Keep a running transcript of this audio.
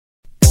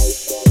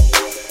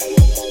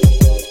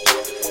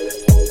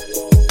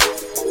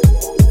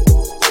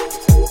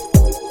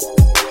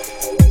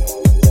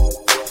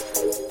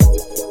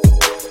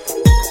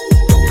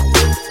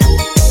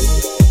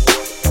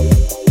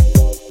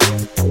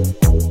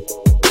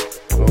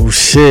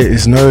Shit,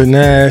 it's Nerd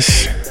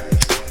Nash.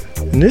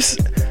 And this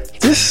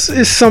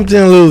is something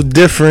a little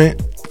different,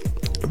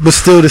 but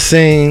still the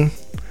same.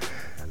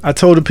 I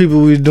told the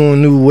people we were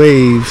doing new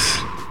waves,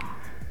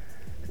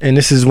 and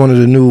this is one of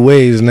the new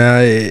waves.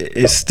 Now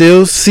it's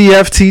still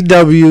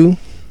CFTW,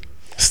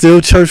 still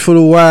Church for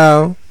the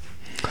Wild,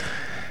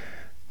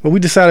 but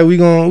we decided we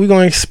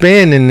gonna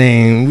expand the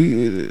name.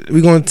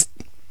 We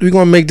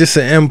gonna make this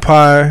an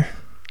empire.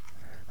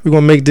 We're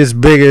gonna make this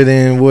bigger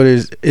than what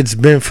it's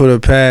been for the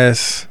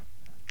past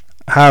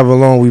however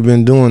long we've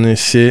been doing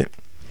this shit.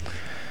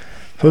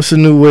 So it's a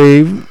new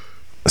wave.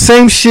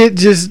 Same shit,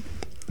 just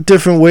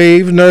different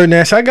wave. Nerd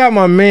Nash. I got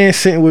my man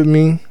sitting with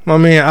me, my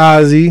man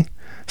Ozzy.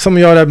 Some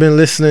of y'all that been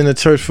listening to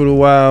Church for the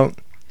Wild,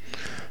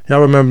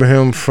 y'all remember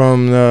him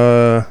from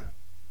what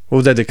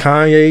was that, the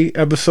Kanye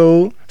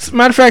episode?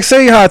 Matter of fact,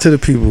 say hi to the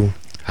people.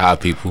 Hi,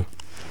 people.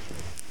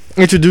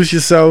 Introduce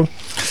yourself.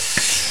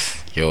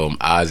 Yo, I'm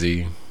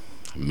Ozzy.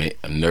 I'm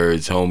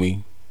Nerd's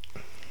homie.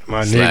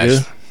 My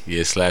nigga.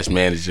 Yeah, /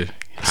 manager.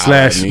 /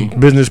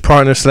 business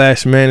partner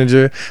 /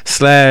 manager /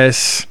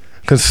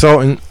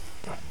 consultant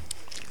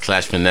 /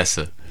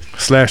 finesser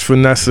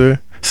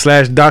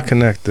 / dot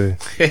connector.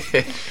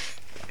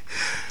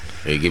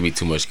 Hey, give me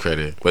too much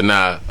credit. But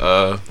nah,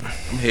 I'm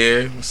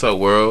here. What's up,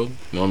 world?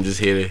 You know, I'm just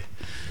here to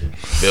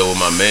build with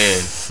my man.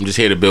 I'm just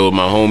here to build with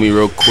my homie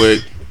real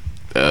quick.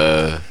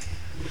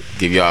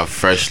 Give y'all a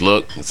fresh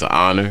look. It's an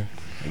honor.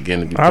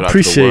 Again, I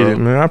appreciate it,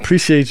 man. I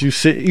appreciate you.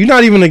 You're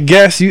not even a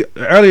guest.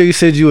 Earlier you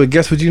said you were a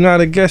guest, but you're not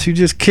a guest. You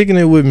just kicking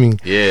it with me.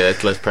 Yeah,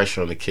 that's less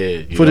pressure on the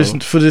kid. For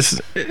this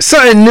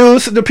something new.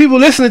 So the people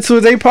listening to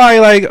it, they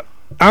probably like,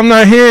 I'm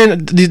not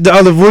hearing the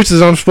other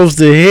voices I'm supposed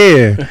to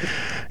hear.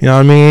 You know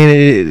what I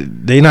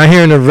mean? They not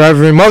hearing the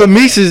Reverend Mother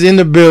Misa's in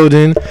the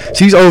building.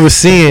 She's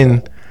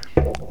overseeing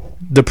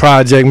the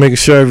project, making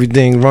sure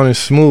everything running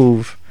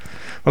smooth.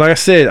 But like I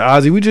said,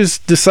 Ozzy, we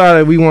just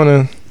decided we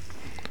want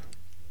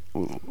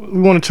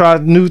to try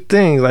new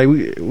things. Like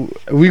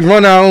we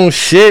run our own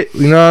shit,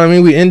 you know what I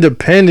mean? We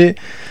independent,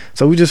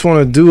 so we just want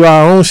to do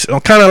our own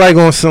shit. Kind of like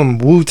on some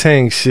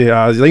Wu-Tang shit.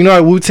 Like, you know,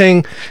 like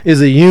Wu-Tang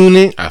is a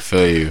unit. I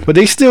feel you, but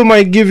they still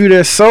might give you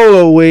their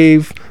solo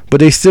wave,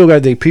 but they still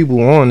got their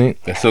people on it.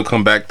 They still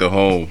come back to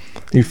home.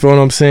 You feel what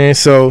I'm saying?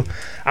 So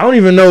I don't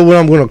even know what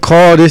I'm gonna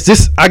call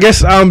this. I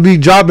guess I'll be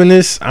dropping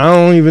this. I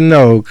don't even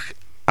know.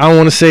 I don't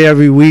want to say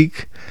every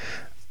week,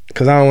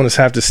 because I don't want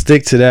to have to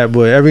stick to that,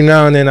 but every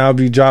now and then I'll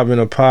be dropping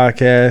a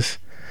podcast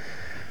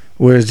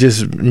where it's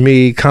just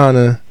me kind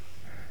of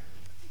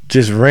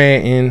just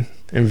ranting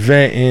and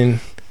venting,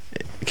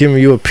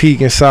 giving you a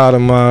peek inside of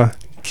my...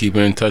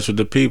 Keeping in touch with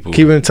the people.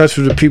 Giving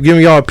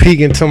y'all a peek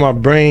into my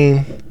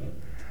brain,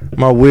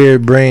 my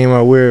weird brain,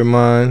 my weird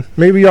mind.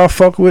 Maybe y'all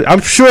fuck with it.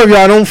 I'm sure if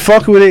y'all don't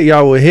fuck with it,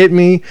 y'all will hit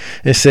me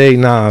and say,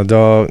 nah,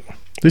 dog,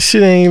 this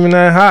shit ain't even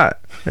that hot,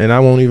 and I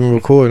won't even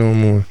record no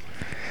more.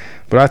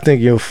 But I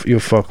think you'll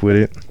fuck with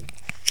it.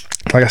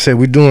 Like I said,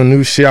 we doing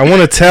new shit. I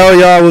want to tell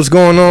y'all what's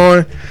going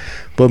on,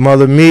 but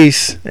Mother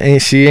Mies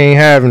ain't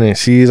having it.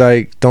 She's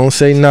like, don't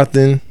say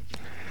nothing.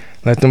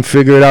 Let them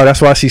figure it out.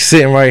 That's why she's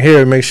sitting right here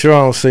to make sure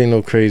I don't say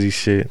no crazy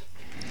shit.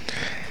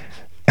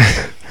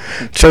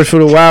 Church for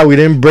the Wild, we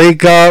didn't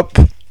break up.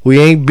 We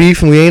ain't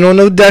beefing. We ain't on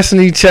no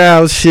Destiny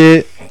Child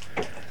shit.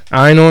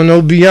 I ain't on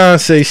no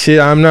Beyonce shit.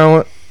 I'm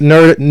not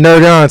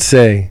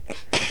Nerdonce.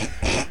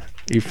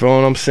 You feel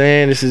what I'm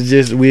saying? This is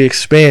just, we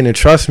expanding.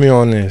 Trust me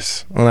on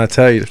this. When I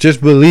tell you,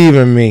 just believe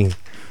in me.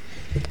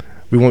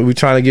 We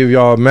trying to give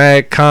y'all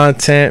mad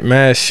content,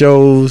 mad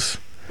shows,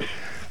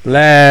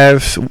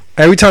 laughs.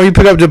 Every time you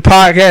pick up the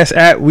podcast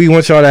app, we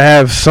want y'all to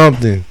have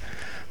something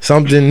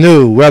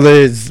new. Whether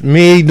it's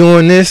me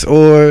doing this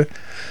or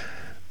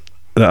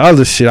the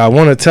other shit. I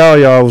want to tell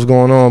y'all what's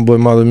going on, but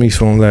Mother Mies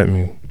won't let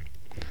me,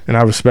 and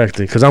I respect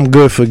it, because I'm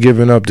good for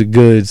giving up the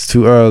goods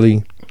too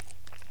early.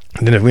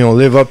 And then if we don't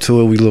live up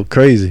to it, we look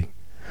crazy.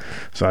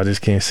 So I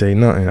just can't say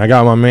nothing. I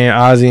got my man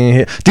Ozzy in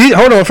here.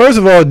 Hold on. First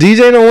of all,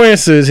 DJ No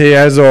Answer is here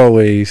as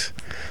always.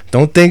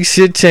 Don't think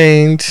shit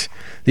changed.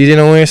 DJ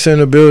No Answer in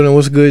the building.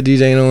 What's good,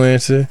 DJ No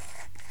Answer?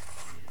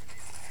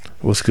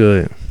 What's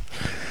good?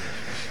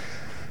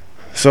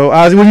 So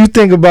Ozzy, what do you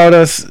think about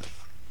us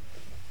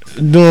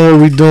doing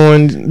what we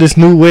doing? This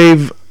new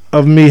wave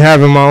of me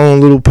having my own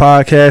little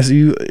podcast.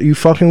 You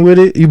fucking with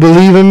it? You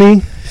believe in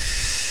me?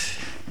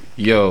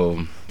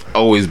 Yo,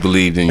 always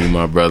believed in you,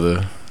 my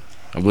brother.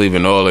 I believe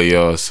in all of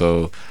y'all.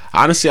 So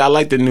honestly, I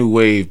like the new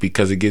wave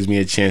because it gives me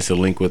a chance to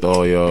link with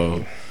all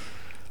y'all.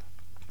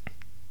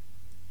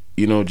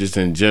 You know, just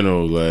in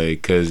general,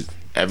 like, because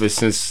ever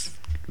since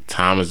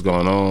time has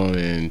gone on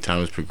and time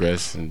has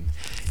progressed and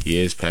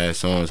years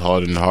pass on, it's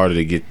harder and harder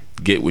to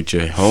get with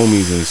your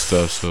homies and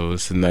stuff. So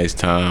it's a nice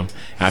time.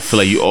 I feel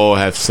like you all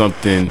have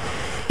something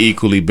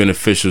equally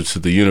beneficial to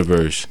the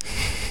universe.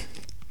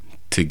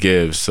 to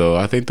give. So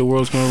I think the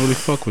world's gonna really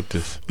fuck with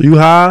this. You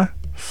high?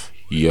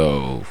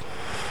 Yo,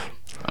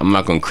 I'm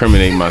not gonna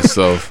incriminate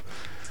myself.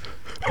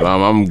 But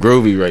I'm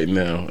groovy right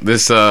now.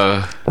 This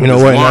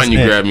wine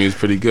you grabbed me is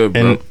pretty good,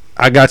 bro. And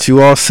I got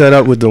you all set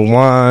up with the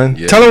wine.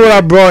 Yeah, tell them what I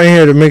brought in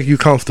here to make you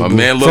comfortable. My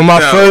man from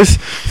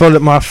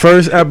my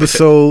first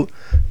episode.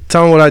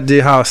 Tell them what I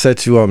did, how I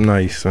set you up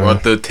nice.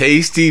 Brought the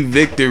Tasty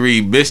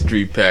Victory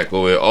Mystery Pack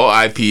with all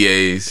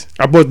IPAs.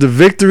 I bought the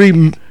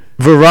Victory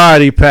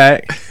Variety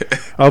Pack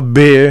of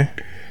beer.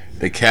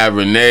 The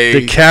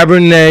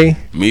Cabernet.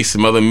 Me,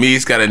 some other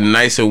meats. Got it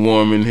nice and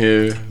warm in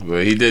here.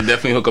 But he did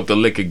definitely hook up the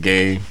liquor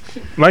game.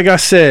 Like I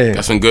said.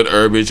 Got some good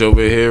herbage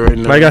over here right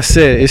now. Like I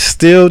said, it's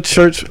still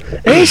church.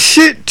 Ain't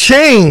shit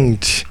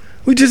changed.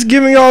 We just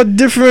giving y'all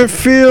different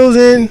feels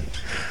and,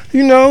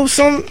 we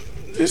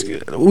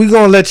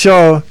gonna let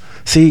y'all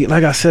see.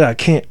 Like I said, I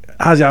can't.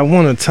 I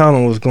want to tell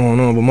them what's going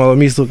on, but Mother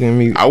Me's looking at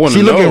me.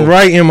 She looking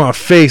right in my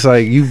face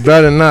like, you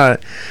better not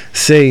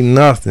say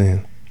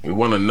nothing. We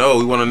want to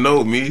know,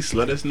 Meese.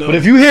 Let us know. But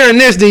if you hearing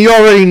this, then you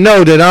already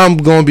know that I'm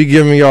going to be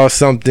giving y'all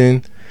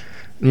something,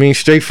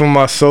 straight from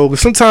my soul. Because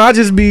sometimes I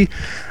just be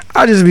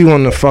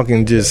wanting to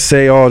fucking just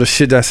say all the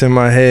shit that's in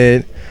my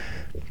head.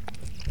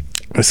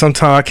 And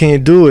sometimes I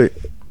can't do it,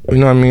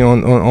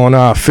 on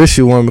our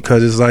official one,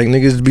 because it's like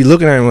niggas be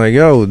looking at me like,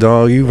 yo,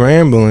 dog, you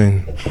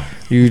rambling.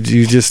 You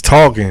just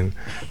talking.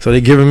 So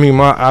they giving me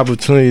my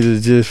opportunity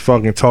to just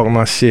fucking talk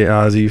my shit,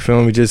 Ozzy. You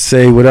feel me? Just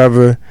say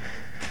whatever.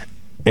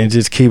 And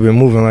just keep it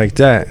moving like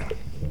that.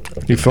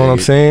 You feel what I'm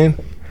saying?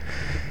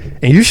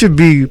 And you should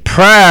be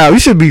proud. You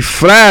should be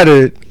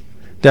flattered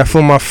that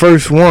for my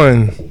first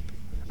one,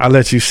 I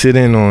let you sit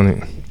in on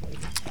it.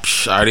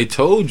 I already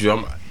told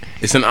you.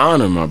 It's an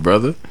honor, my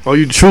brother. Oh,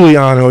 you truly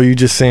honored, or you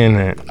just saying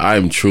that? I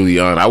am truly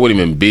honored. I wouldn't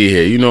even be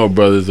here.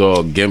 Brother's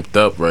all gimped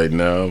up right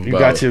now.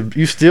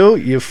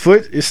 Your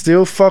foot is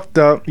still fucked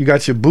up. You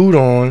got your boot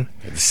on.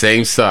 The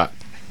same sock.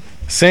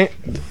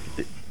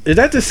 Is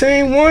that the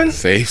same one?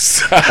 Same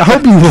sock.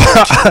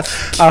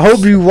 I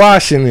hope you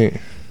washing it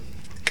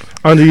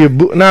under your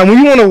boot. Now, when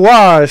you want to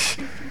wash,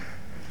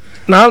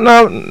 now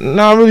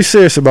I'm really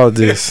serious about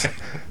this.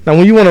 Now,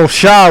 when you want to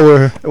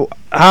shower,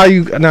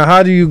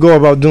 how do you go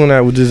about doing that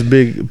with this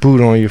big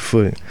boot on your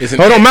foot?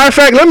 Hold on, matter of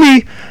fact,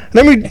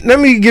 let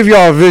me give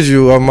y'all a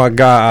visual of my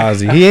guy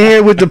Ozzy. He in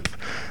here with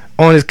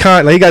on his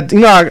like he got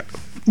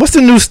what's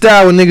the new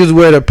style when niggas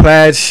wear the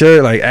plaid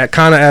shirt like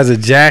kind of as a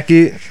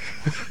jacket?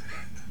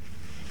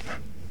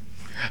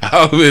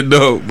 I don't even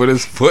know, but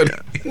it's funny.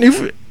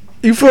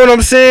 You feel what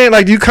I'm saying?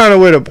 Like you kind of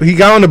wear he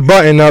got on the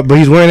button up, but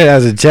he's wearing it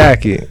as a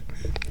jacket.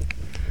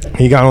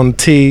 He got on the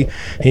tee,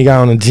 he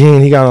got on the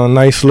jean, he got on a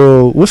nice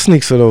little. What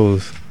sneaks are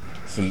those?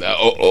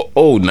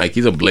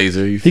 Nike's a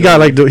blazer. He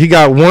got he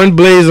got one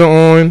blazer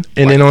on,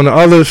 and then on the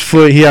other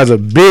foot he has a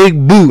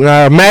big boot.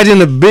 Now imagine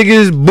the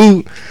biggest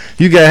boot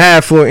you could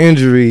have for an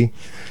injury.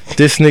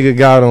 This nigga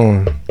got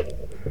on.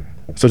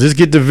 So just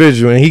get the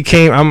visual. And he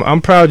came.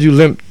 I'm proud you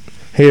limped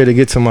here to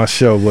get to my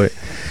show, but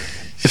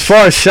as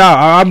far as shower,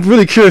 I'm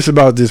really curious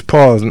about this.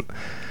 Pause.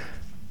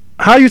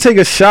 How you take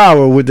a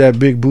shower with that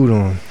big boot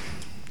on?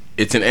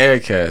 It's an air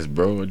cast,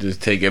 bro.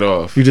 Just take it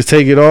off. You just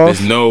take it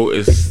off? I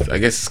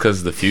guess it's because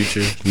of the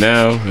future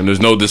now, and there's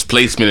no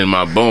displacement in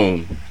my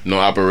bone, no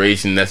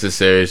operation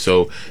necessary,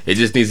 so it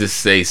just needs to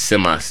stay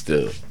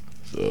semi-still.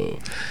 So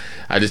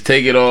I just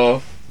take it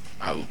off.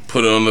 I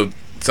put it on the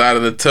side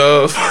of the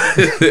tub.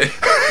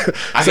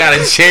 I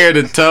gotta share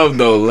the tub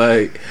though,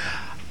 like.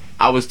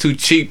 I was too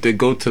cheap to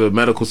go to the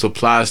medical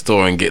supply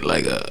store and get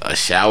like a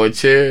shower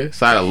chair.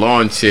 So I had a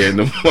lawn chair in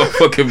the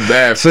motherfucking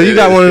bathroom. So you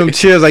got one of them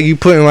chairs like you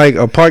put in like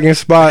a parking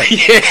spot?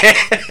 Yeah.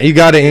 And you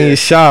got it in your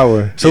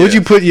shower. So would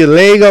you put your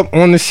leg up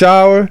on the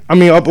shower?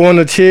 Up on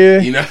the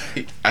chair?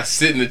 I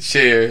sit in the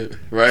chair,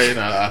 right?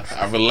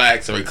 I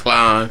relax, I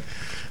recline.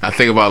 I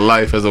think about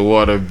life as the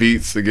water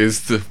beats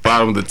against the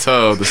bottom of the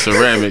tub, the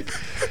ceramic.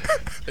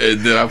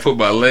 And then I put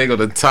my leg on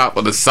the top,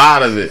 on the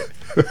side of it.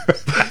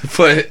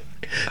 But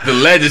the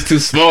ledge is too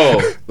small,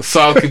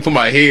 so I can put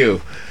my heel.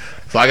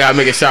 So I gotta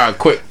make a shower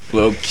quick,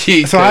 little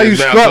key. So how you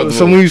scrub?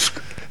 So you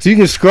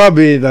can scrub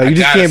it. Like you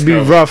just can't be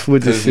rough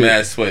with this shit. It's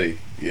mad sweaty.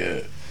 Yeah.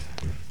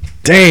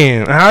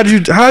 Damn.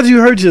 How'd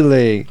you hurt your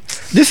leg?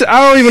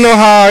 I don't even know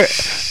how.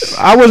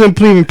 I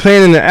wasn't even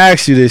planning to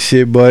ask you this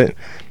shit, but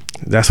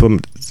that's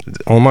what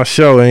on my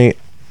show ain't.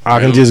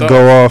 I can just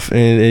go off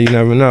and you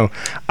never know.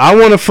 I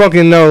want to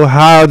fucking know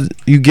how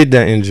you get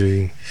that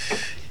injury.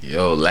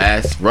 Yo,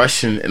 last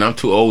rushing, and I'm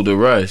too old to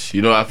rush.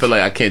 I feel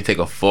like I can't take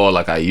a fall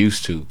like I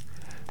used to.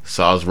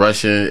 So I was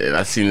rushing, and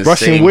I seen this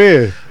rushing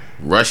where?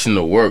 Rushing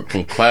to work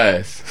from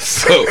class.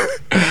 So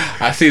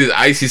I see this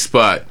icy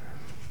spot,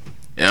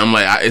 and I'm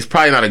like, it's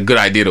probably not a good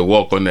idea to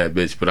walk on that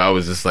bitch. But I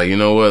was just like, you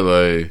know what,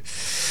 like,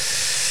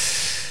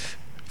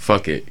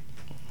 fuck it.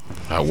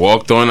 I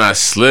walked on, I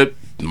slipped,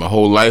 my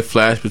whole life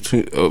flashed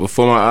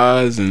before my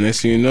eyes, and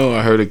next thing you know,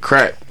 I heard a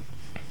crack.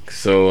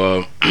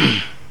 So.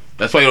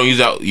 That's why you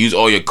don't use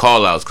all your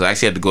call outs, because I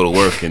actually had to go to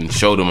work and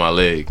shoulder my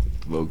leg,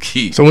 low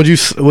key. So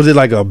was it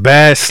like a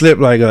bad slip,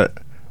 like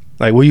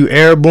Like, were you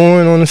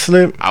airborne on the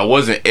slip? I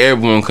wasn't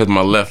airborne because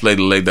my left leg,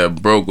 the leg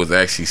that broke, was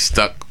actually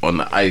stuck on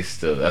the ice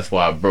still. That's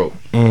why I broke.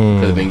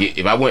 Cause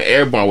if I went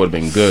airborne, I would have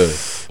been good.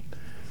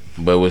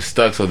 But it was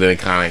stuck, so then it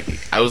kind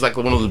of... I was like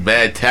one of those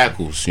bad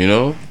tackles, you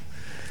know?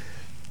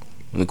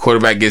 When the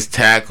quarterback gets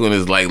tackled and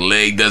his like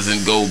leg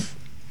doesn't go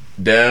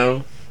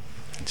down,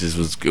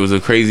 it was a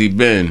crazy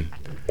bend.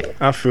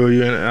 I feel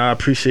you, and I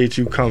appreciate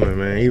you coming,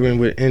 man. Even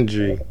with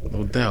injury,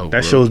 no doubt.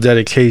 That shows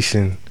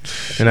dedication,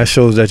 and that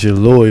shows that you're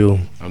loyal.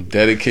 I'm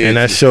dedicated, and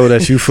that shows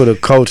that you for the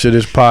culture,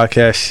 this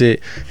podcast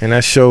shit, and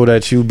that shows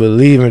that you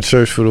believe in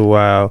Church for the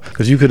Wild.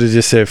 Because you could have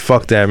just said,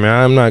 "Fuck that,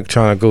 man. I'm not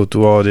trying to go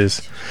through all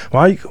this."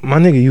 Why, my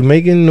nigga? You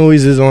making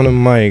noises on the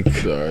mic?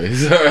 Sorry.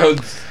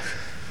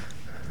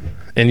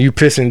 And you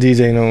pissing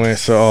DJ No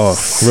Answer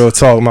off. Real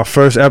talk. My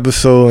first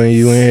episode, and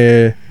you in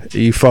here,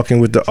 you fucking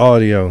with the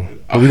audio.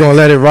 But we gonna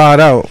let it ride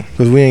out,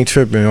 because we ain't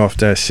tripping off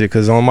that shit.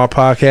 Because on my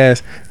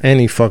podcast,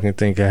 any fucking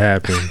thing can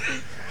happen.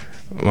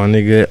 My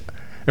nigga.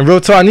 And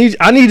real talk, I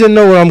need to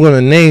know what I'm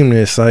gonna name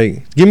this.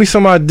 Like, give me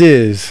some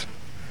ideas.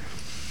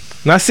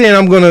 Not saying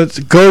I'm gonna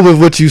go with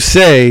what you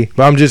say,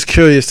 but I'm just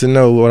curious to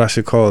know what I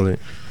should call it.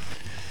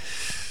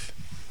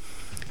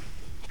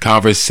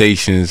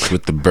 Conversations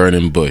with the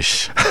Burning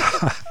Bush.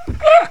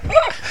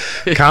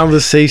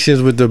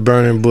 Conversations with the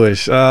Burning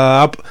Bush.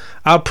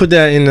 I'll put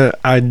that in the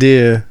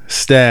idea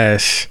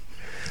stash.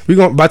 We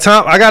going by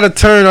time I gotta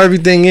turn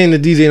everything in to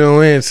DJ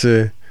No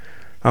Answer.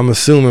 I'm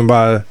assuming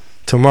by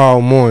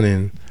tomorrow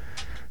morning,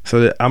 so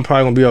that I'm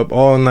probably gonna be up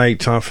all night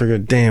trying to figure.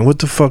 Damn, what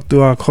the fuck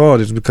do I call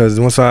this? Because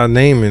once I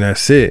name it,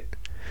 that's it.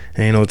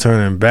 Ain't no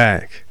turning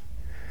back.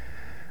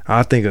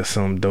 I'll think of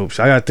some dope shit.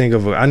 I gotta think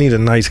of. I need a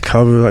nice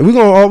cover. Like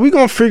we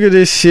gonna figure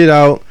this shit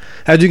out.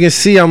 As you can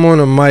see, I'm on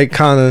the mic,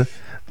 kind of.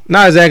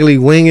 Not exactly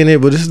winging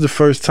it, but this is the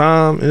first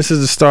time, and this is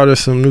the start of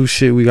some new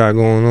shit we got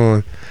going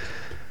on.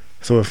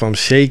 So if I'm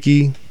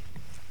shaky,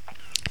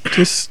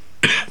 just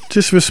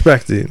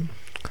respect it.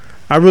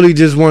 I really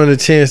just wanted a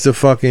chance to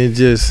fucking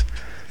just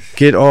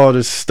get all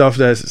the stuff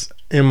that's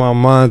in my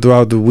mind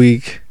throughout the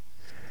week,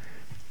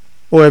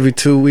 or every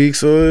 2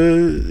 weeks,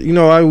 or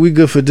we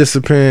good for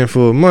disappearing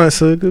for a month,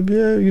 so it could be.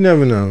 You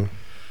never know.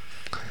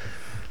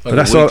 Like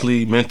that's a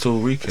weekly mental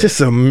recap.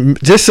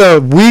 Just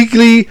a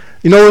weekly.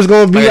 You know what's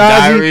gonna be? Like a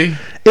diary.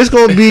 It's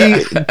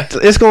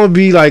gonna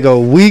be like a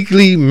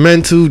weekly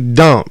mental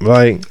dump.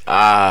 Like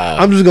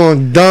I'm just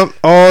gonna dump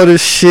all the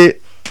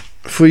shit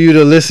for you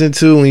to listen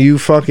to when you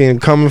fucking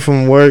coming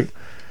from work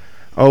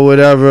or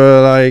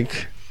whatever.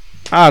 Like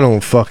I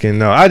don't fucking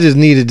know. I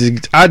need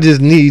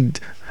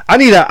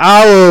an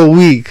hour a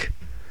week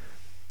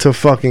to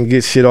fucking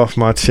get shit off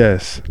my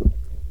chest.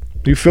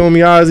 You feel me,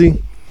 Ozzy?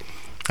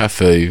 I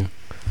feel you.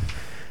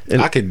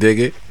 And I could dig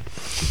it.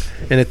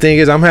 And the thing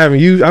is, I'm having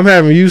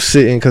you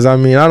sitting, because I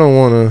don't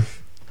want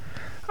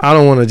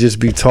to just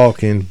be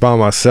talking by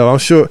myself.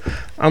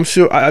 I'm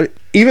sure.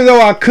 Even though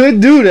I could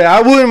do that,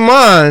 I wouldn't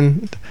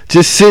mind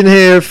just sitting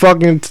here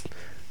fucking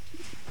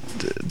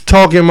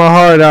talking my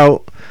heart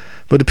out.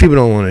 But the people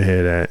don't want to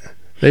hear that.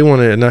 They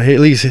want to at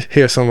least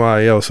hear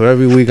somebody else. So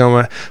every week I'm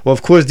like, well,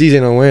 of course DJ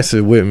No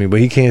Answer with me, but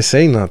he can't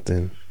say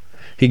nothing.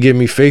 He give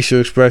me facial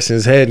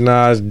expressions, head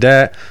nods,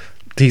 that.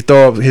 He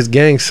throw up his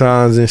gang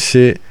signs and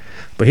shit,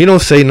 but he don't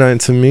say nothing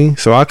to me,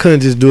 so I couldn't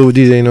just do it with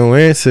DJ No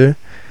Answer.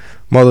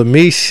 Mother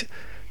me,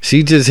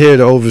 she just here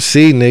to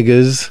oversee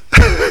niggas.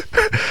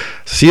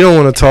 She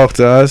don't want to talk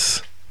to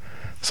us,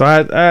 so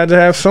I had to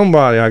have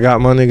somebody. I got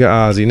my nigga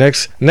Ozzy.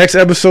 Next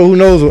episode, who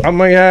knows? I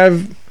might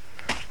have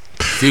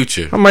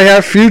Future. I might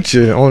have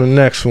Future on the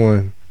next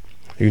one.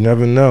 You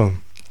never know.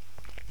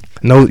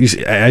 No,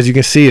 as you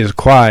can see, it's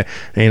quiet.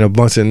 Ain't a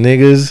bunch of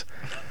niggas.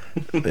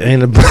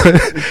 Ain't a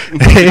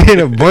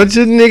bunch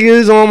of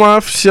niggas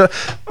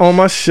on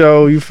my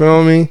show. You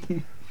feel me?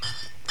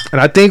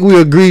 And I think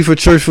we agreed for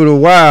Church for the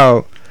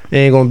Wild,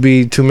 ain't gonna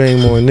be too many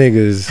more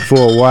niggas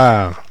for a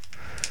while,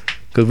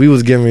 cause we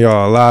was giving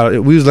y'all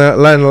we was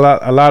letting a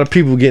lot of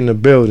people get in the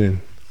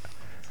building.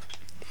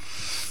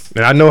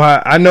 And I know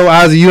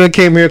Ozzy, you done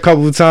came here a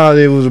couple of times.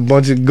 There was a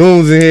bunch of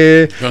goons in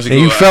here, and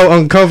you felt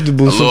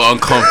uncomfortable. A little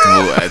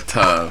uncomfortable at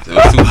times. It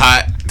was too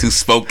hot, too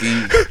smoky.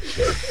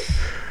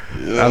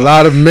 A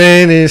lot of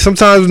men, and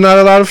sometimes not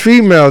a lot of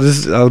females.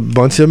 Just a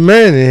bunch of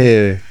men in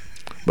here.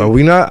 But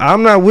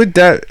I'm not with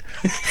that.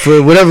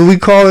 For whatever we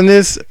calling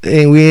this,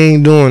 and we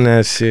ain't doing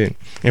that shit.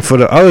 And for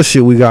the other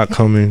shit we got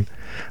coming,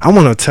 I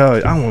want to tell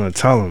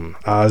them,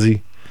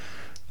 Ozzy.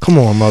 Come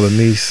on, Mother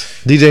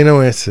Meese. DJ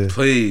No Answer.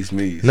 Please,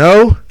 Meese.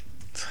 No?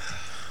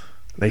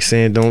 They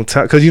saying don't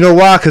tell. Because you know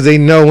why? Because they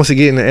know once it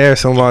get in the air,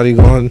 somebody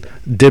going to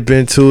dip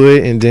into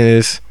it, and then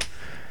it's...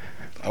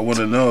 I want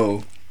to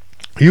know.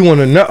 You want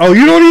to know? Oh,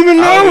 you don't even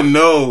know? I don't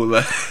know.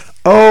 Like,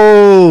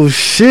 oh,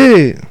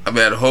 shit. I'm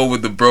at home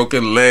with the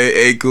broken leg,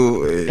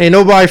 ankle. Ain't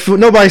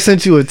nobody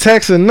sent you a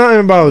text or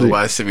nothing about it.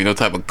 Nobody sent me no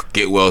type of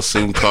get well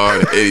soon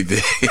card or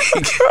anything.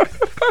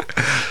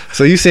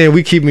 So you saying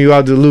we keeping you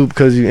out the loop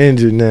because you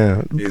injured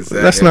now?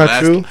 Exactly. That's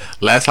not true.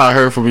 Last I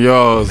heard from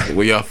y'all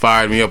when y'all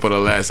fired me up on the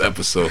last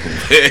episode.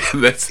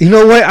 You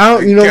know what?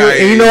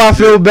 I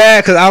feel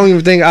bad because I don't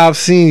even think I've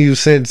seen you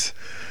since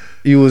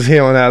you was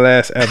here on that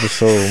last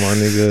episode, my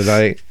nigga.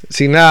 Like,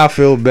 see, now I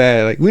feel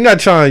bad. Like, we not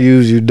trying to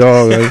use you,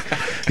 dog. Like,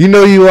 you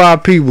know you are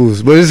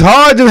peoples, but it's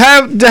hard to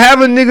have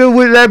a nigga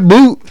with that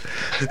boot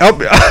up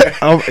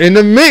in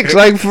the mix.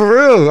 Like, for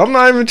real, I'm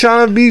not even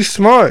trying to be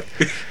smart.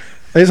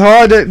 It's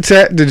hard to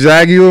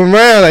drag you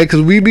around, like,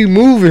 cause we be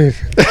moving.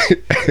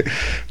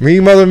 Me,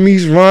 Mother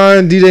Meets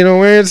Ron, DJ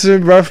No Answer,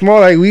 Bruh Small,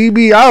 like, we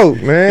be out,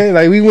 man.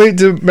 Like, we went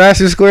to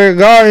Madison Square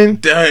Garden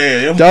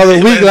the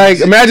other week. Like,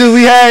 imagine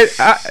we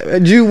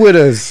had you with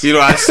us. You know,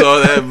 I saw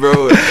that,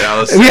 bro.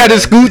 We had to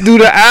scoot through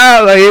the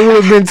aisle. Like, it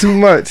would have been too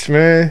much,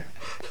 man.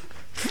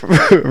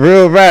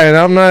 Real right. And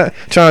I'm not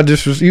trying to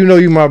disrespect. You know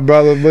you my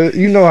brother, but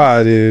you know how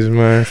it is,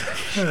 man.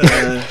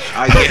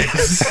 I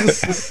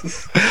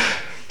guess.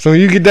 So when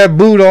you get that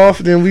boot off,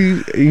 then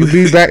you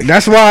be back.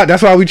 That's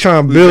why we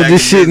trying to build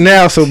this shit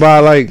now. So by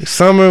like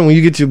summer, when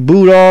you get your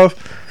boot off,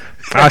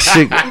 our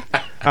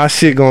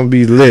shit gonna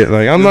be lit.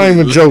 Like, I'm not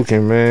even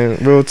joking, man.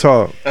 Real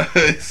talk.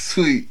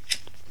 Sweet.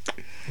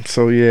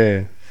 So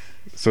yeah.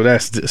 So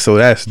that's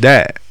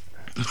that.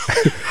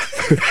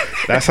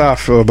 That's how I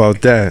feel about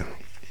that.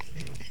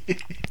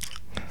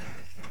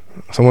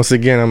 So once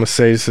again, I'm gonna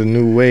say it's a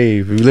new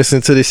wave. If you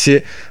listen to this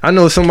shit, I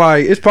know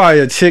somebody. It's probably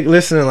a chick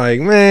listening, like,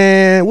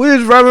 man,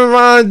 where's Reverend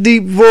Ron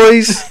deep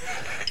voice?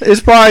 It's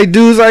probably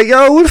dudes like,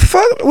 yo, what the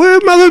fuck?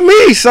 Where's Mother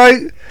Meese?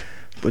 Like,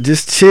 but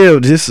just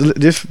chill.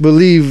 Just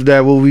believe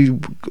that what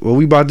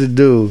we about to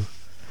do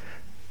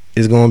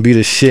is gonna be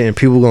the shit, and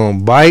people gonna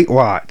bite.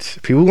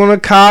 Watch. People gonna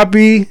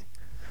copy,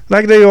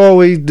 like they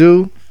always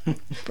do.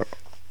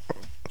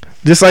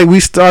 Just like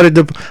we started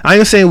I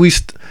ain't saying we.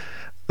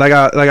 Like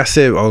I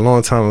said a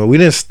long time ago, we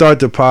didn't start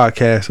the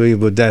podcast wave,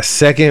 but that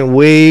second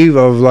wave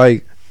of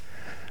like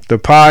the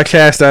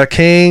podcast that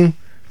came,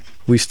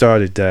 we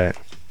started that.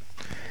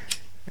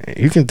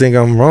 You can think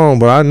I'm wrong,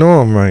 but I know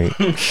I'm right.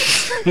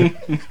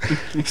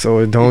 So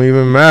it don't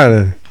even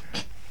matter.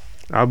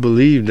 I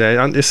believe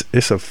that.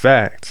 It's a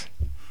fact.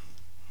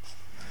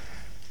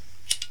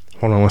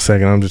 Hold on one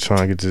second. I'm just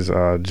trying to get this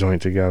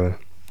joint together.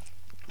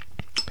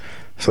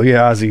 So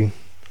yeah, Ozzy,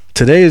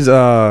 today is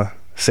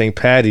St.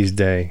 Patty's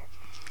Day.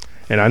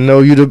 And I know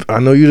you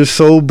the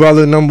soul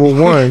brother number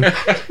one,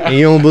 and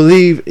you don't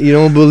believe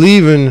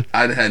in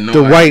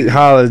the white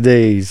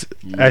holidays,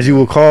 as you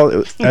would call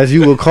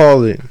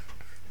it.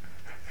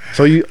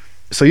 So you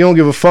don't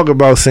give a fuck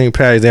about St.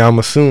 Patty's Day, I'm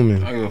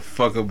assuming. I don't give a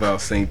fuck about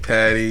St.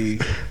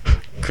 Patty,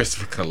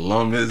 Christopher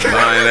Columbus,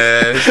 lying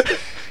ass,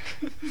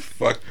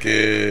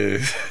 fucking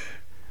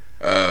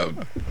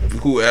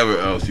whoever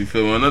else. You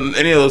feel me?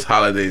 Any of those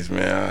holidays,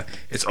 man.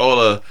 It's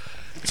all a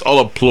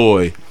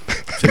ploy.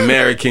 It's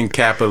American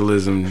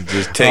capitalism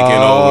just taking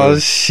over. Oh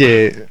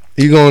shit!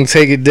 You gonna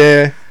take it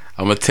there?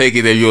 I'm gonna take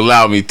it there. You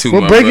allow me to.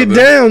 Well, break it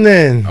down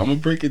then. I'm gonna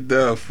break it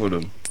down for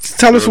them.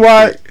 Tell us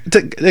why.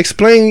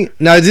 Explain.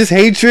 Now, is this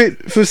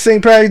hatred for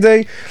St. Patty's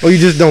Day, or you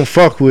just don't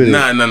fuck with it?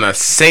 Nah.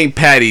 St.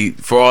 Patty,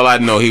 for all I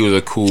know, he was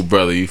a cool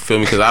brother. You feel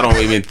me? Because I don't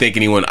even think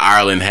anyone in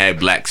Ireland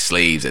had black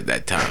slaves at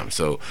that time.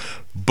 So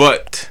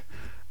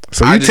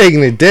you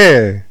taking it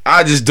there.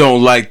 I just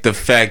don't like the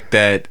fact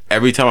that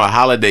every time a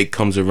holiday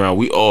comes around,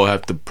 we all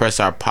have to press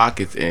our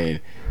pockets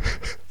and,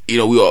 you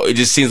know, it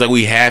just seems like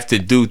we have to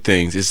do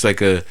things. It's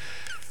like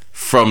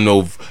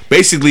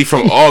basically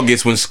from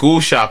August when school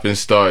shopping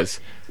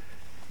starts.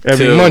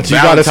 Every month you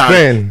gotta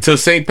spend. Till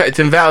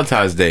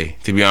Valentine's Day,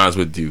 to be honest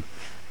with you.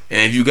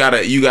 And if you got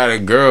a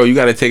girl, you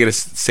gotta take her to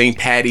St.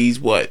 Patty's,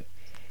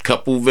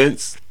 couple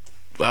events?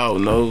 I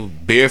don't know,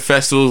 beer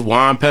festivals,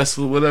 wine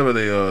festivals, whatever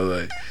they are,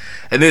 like.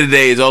 At the end of the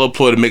day, it's all a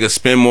ploy to make us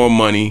spend more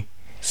money.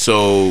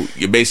 So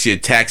you're basically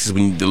your taxes,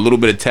 the little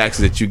bit of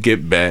taxes that you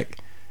get back,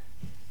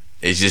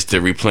 is just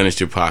to replenish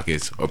your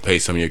pockets or pay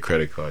some of your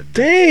credit card.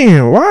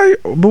 Damn, why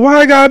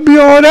it gotta be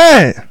all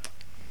that?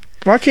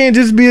 Why can't it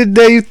just be a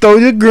day you throw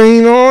your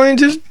green on and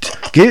just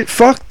get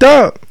fucked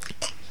up?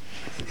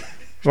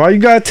 Why you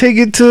gotta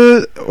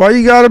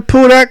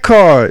pull that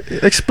card?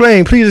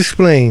 Please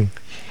explain.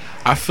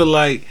 I feel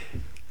like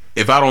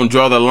if I don't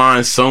draw the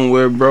line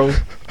somewhere, bro.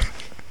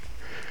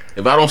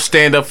 If I don't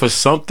stand up for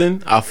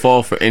something, I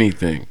fall for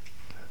anything.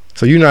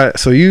 So you're not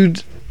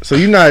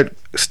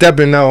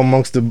stepping out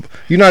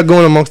you're not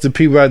going amongst the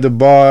people at the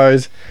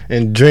bars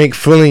and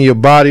filling your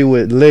body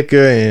with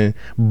liquor and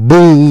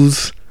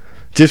booze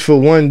just for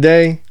one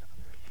day?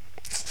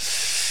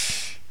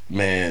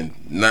 Man,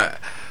 not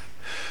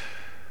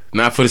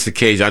for this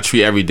occasion. I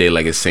treat every day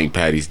like it's St.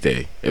 Patty's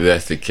Day, if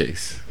that's the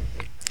case.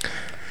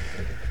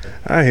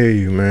 I hear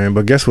you, man,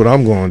 but guess what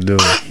I'm going to do?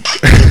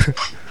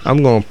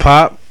 I'm gonna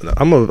pop.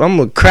 I'm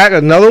gonna crack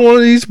another one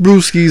of these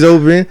brewskis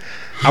open.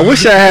 I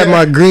wish I had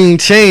my green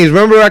chains.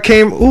 Remember I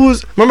came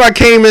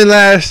in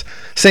last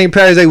St.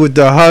 Patty's Day with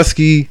the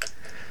husky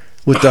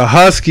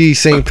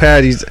St.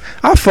 Patty's.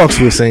 I fucks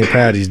with St.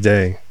 Patty's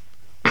Day.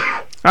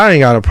 I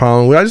ain't got a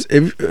problem with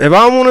it. If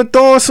I want to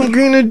throw on some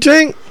green and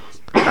drink,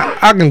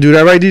 I can do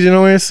that, right, DJ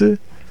No Answer?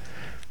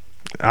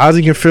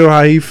 Ozzy can feel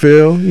how he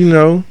feel, you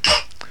know.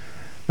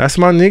 That's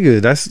my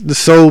nigga. That's the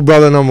soul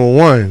brother number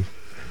one.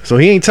 So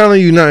he ain't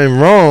telling you nothing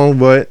wrong,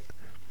 but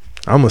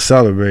I'ma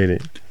celebrate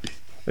it.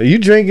 Are you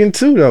drinking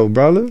too, though,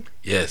 brother?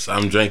 Yes,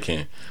 I'm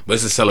drinking, but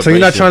it's a celebration. So you're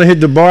not trying to hit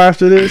the bar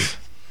after this?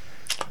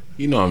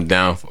 You know I'm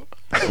down for.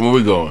 Where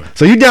we going?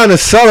 So you down to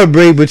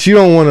celebrate, but you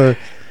don't want to.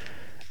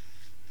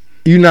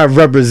 You're not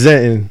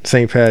representing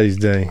St. Patty's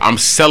Day. I'm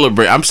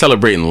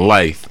celebrating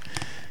life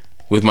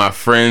with my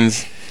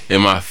friends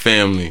and my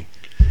family.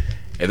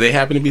 If they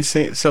happen to be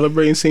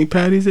celebrating St.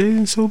 Patty's Day,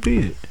 then so be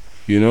it.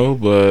 You know,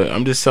 but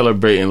I'm just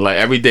celebrating. Like,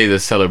 every day's a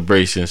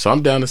celebration. So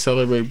I'm down to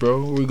celebrate,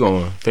 bro. Where we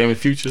going? Famous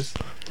Futures?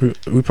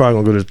 We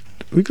probably gonna go to.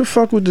 We could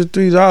fuck with the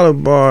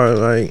 $3 bar,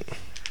 like,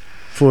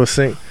 for a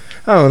St.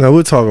 I don't know.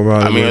 We'll talk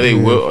about it. I mean,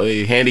 are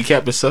they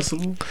handicap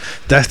accessible?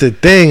 That's the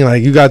thing.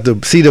 Like, you got the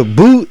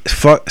boot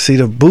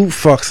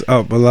fucks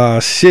up a lot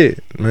of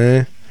shit,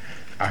 man.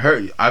 I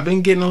heard. I've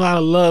been getting a lot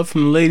of love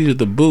from the ladies with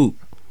the boot.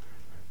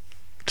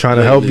 Trying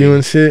to help you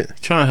and shit.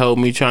 Trying to help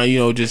me.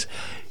 Just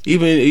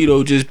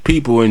just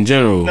people in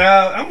general.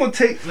 Now I'm gonna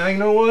take. Now you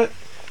know what?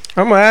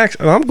 I'm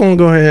gonna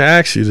go ahead and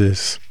ask you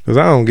this because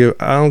I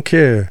don't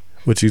care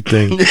what you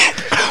think.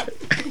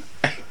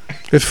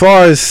 As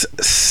far as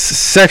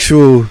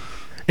sexual,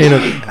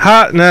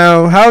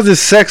 how's the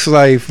sex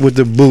life with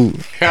the boot?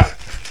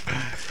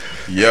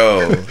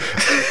 Yo,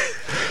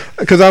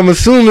 because I'm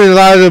assuming a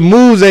lot of the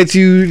moves that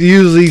you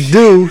usually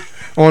do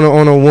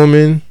on a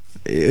woman,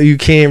 you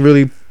can't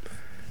really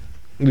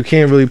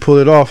pull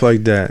it off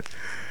like that.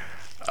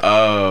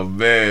 Oh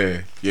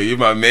man, yo, you're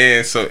my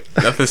man. So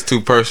nothing's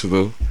too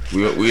personal.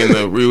 We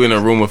in a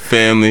room of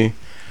family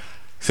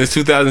since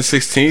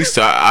 2016.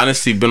 So I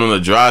honestly been on a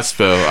dry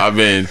spell. I've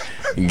been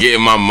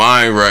getting my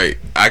mind right.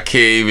 I can't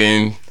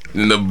even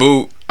in the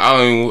boot.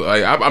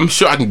 I'm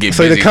sure I can get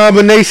so busy. The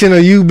combination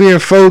of you being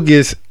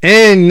focused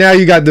and now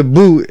you got the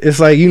boot, it's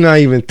like you're not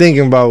even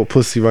thinking about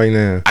pussy right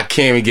now. I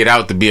can't even get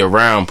out to be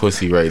around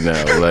pussy right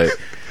now. Like,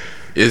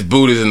 his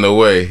boot is in the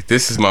way.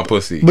 This is my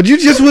pussy. But you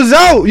just was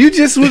out.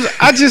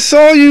 I just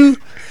saw you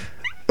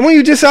when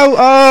you just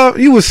out.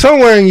 You was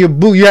somewhere in your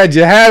boot. You had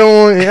your hat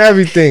on and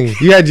everything.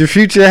 You had your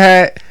Future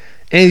hat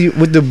and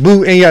with the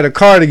boot, and you had a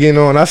cardigan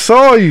on. I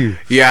saw you.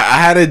 Yeah, I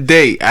had a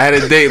date,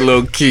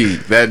 low key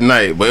that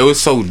night, but it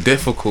was so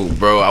difficult,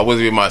 bro. I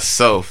wasn't with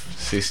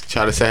myself. She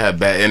tried to say I had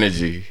bad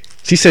energy.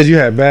 She said you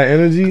had bad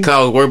energy? Because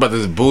I was worried about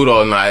this boot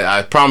all night.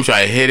 I promise you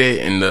I hit it,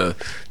 and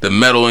the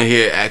metal in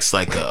here acts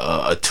like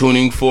a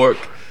tuning fork.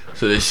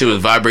 So this shit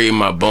was vibrating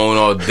my bone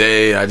all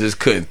day. I just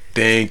couldn't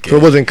think. So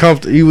it wasn't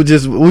comfortable. You were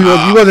just you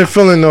wasn't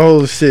feeling the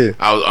whole shit.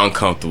 I was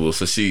uncomfortable.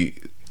 So she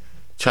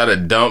tried to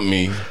dump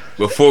me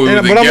before we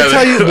were together. But I'm gonna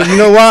tell you. But you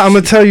know why? I'm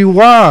gonna tell you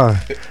why.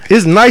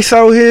 It's nice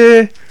out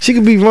here. She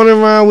could be running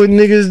around with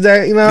niggas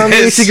that, you know what I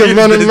mean? She could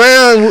run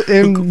around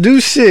and do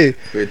shit.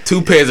 With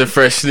 2 pairs of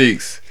fresh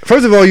sneaks.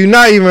 First of all, you're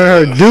not even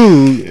her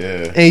dude,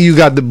 and you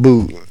got the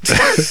boot.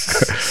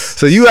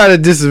 So you at a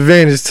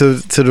disadvantage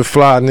to the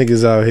fly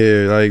niggas out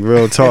here. Like,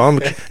 real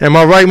talk. Am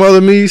I right, Mother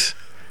Meese?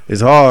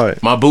 It's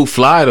hard. My boot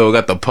fly though.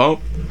 Got the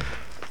pump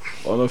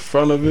on the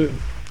front of it.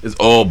 It's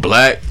all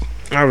black.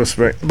 I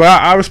respect, but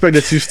I respect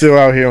that you still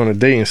out here on the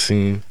dating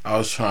scene. I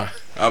was trying.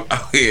 I'm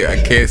out here.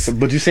 I can't.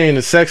 But you saying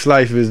the sex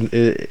life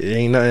it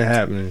ain't nothing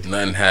happening.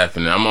 Nothing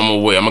happening. I'm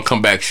away. I'm gonna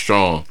come back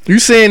strong. You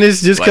saying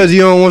this just because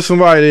you don't want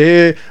somebody to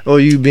hear, or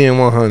you being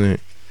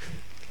 100?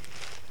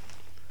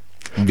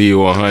 Be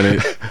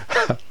 100.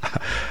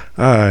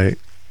 All right.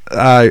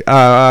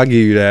 I'll give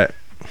you that.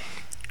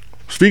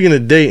 Speaking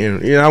of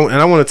dating, and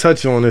I want to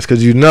touch on this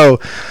because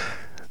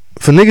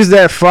for niggas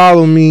that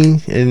follow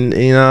me and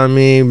you know what I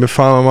mean, been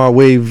following my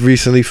wave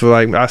recently for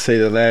like I say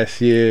the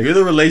last year. You're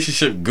the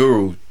relationship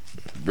guru,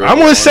 bro. I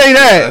wouldn't say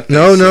that.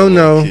 No.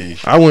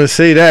 I wouldn't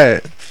say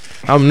that.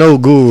 I'm no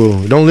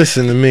guru. Don't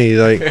listen to me.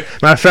 Like,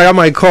 matter of fact, I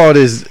might call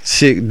this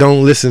shit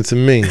 "Don't Listen to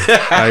Me."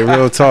 Like,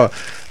 real talk.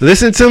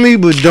 Listen to me,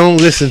 but don't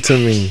listen to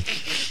me.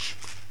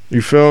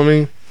 You feel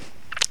me?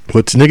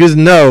 But niggas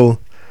know.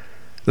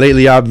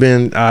 Lately, I've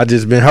been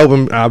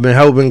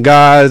helping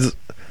guys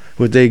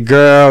with their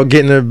girl,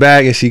 getting her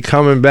back, and she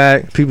coming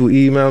back. People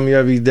email me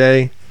every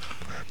day.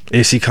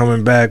 Is she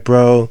coming back,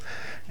 bro?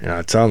 And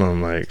I tell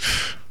them, like,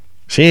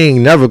 she ain't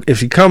never. If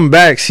she come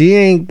back, she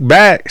ain't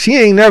back. She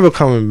ain't never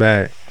coming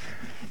back.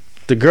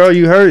 The girl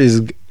you hurt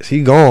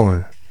she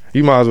gone.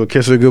 You might as well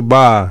kiss her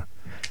goodbye.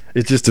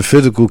 It's just the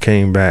physical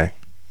came back.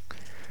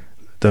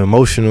 The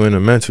emotional and the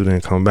mental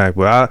didn't come back.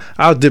 But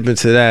I'll dip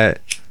into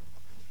that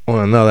on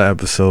another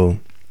episode.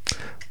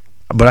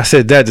 But I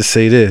said that to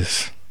say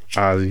this,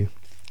 Ozzy.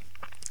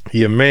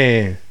 Your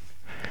man.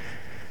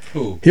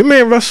 Who? Your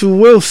man Russell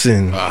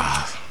Wilson.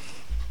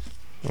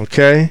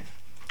 Okay?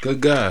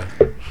 Good guy.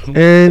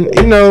 And,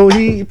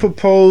 he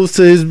proposed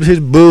to his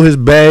boo, his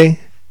bae.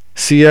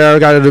 Sierra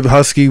got her the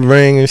husky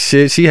ring and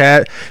shit. She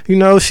had,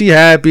 she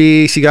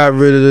happy. She got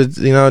rid of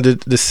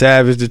the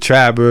savage, the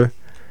trapper.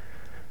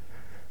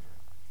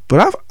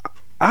 But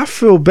I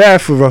feel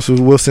bad for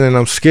Russell Wilson and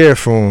I'm scared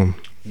for him.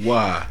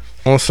 Why?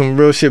 on some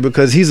real shit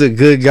because he's a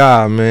good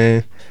guy,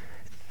 man.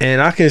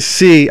 And I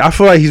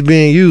feel like he's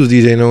being used,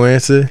 DJ No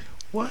Answer.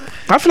 What?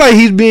 I feel like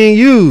he's being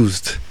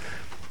used.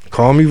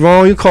 Call me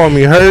wrong, you call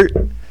me hurt.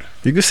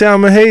 You can say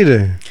I'm a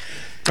hater.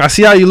 I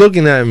see how you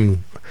looking at me.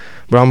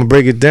 But I'm gonna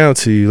break it down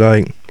to you.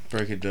 Like,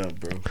 break it down,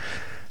 bro.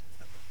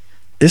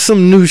 It's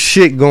some new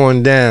shit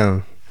going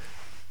down.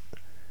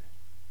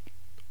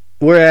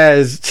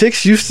 Whereas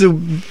chicks used to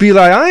be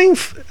like, I ain't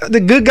the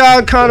good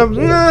guy kind of,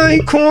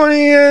 he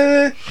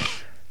corny.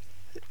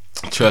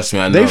 Trust me,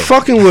 I know. They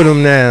fucking with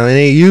him now and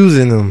they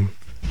using them.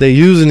 They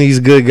using these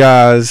good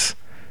guys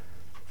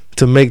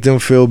to make them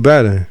feel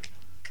better.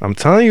 I'm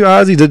telling you,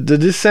 Ozzy, did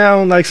this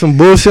sound like some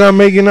bullshit I'm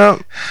making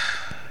up?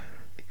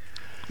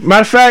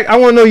 Matter of fact, I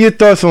want to know your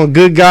thoughts on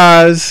good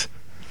guys.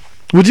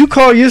 Would you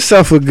call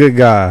yourself a good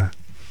guy?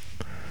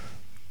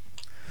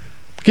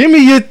 Give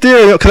me your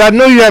theory, because I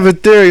know you have a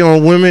theory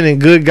on women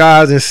and good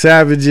guys and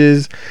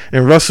savages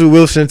and Russell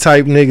Wilson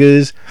type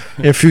niggas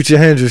and Future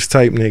Hendrix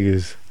type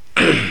niggas.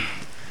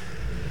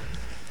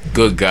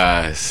 Good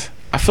guys.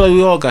 I feel like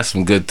we all got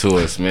some good to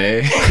us,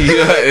 man. You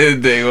know, at the end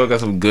of the day, we all got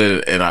some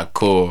good in our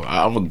core.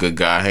 I'm a good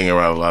guy. I hang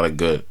around a lot of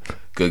good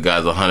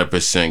guys,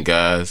 100%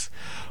 guys.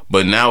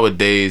 But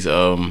nowadays,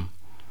 you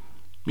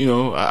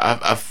know,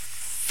 I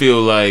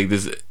feel like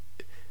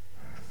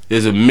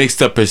there's a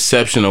mixed up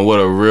perception of what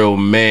a real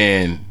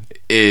man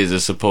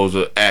is supposed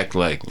to act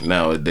like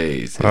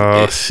nowadays.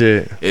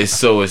 Shit. It's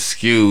so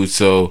skewed.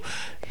 So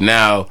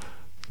now,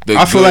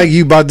 I feel like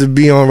you about to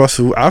be on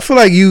Russell. I feel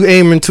like you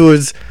aiming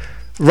towards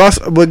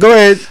Russell. But go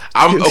ahead.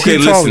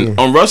 Listen.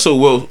 On Russell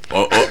Wilson,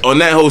 on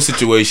that whole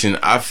situation,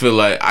 I feel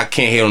like I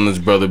can't hate on this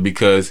brother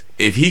because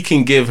if he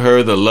can give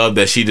her the love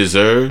that she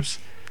deserves,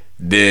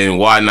 then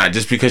why not?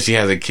 Just because she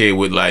has a kid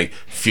with like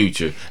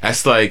Future,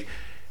 that's like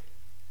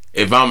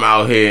if I'm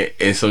out here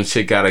and some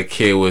chick got a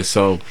kid with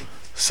some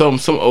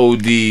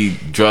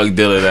OD drug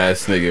dealer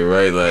ass nigga,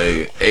 right?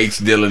 Like H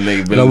dealer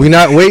nigga. No, we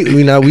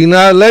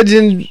not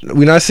legend.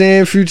 We not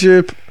saying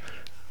Future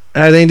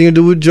has anything to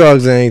do with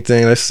drugs or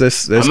anything. Let's I'm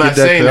get not that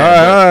saying clear.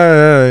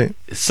 that. All right.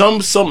 Some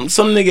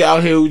nigga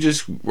out here who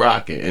just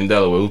rocking in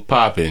Delaware, who's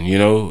popping, you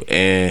know,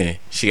 and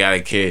she got a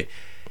kid.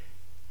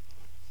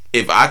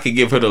 If I could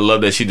give her the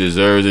love that she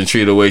deserves and treat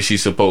her the way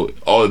she's supposed,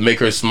 or make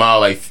her smile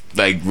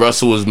like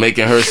Russell was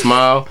making her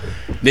smile,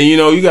 then you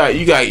know you got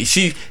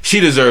she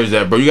deserves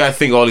that, bro. You gotta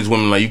think all these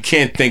women like you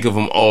can't think of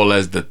them all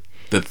as the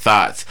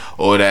thoughts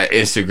or that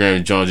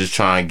Instagram joint just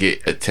trying to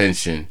get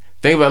attention.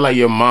 Think about like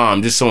your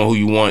mom, just someone who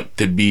you want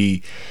to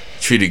be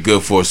treated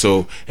good for.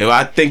 So if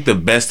I think the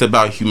best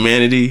about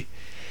humanity,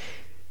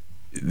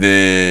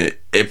 then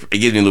it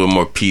gives me a little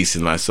more peace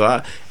in life.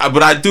 So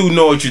but I do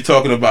know what you're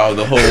talking about.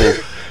 The whole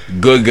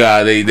good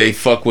guy, they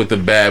fuck with the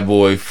bad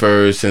boy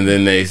first, and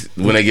then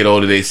when they get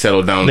older, they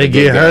settle down. They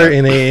get hurt,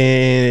 and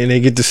they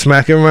get to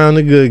smack around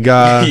the good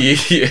guy.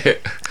 Yeah,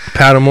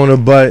 pat him on the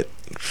butt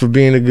for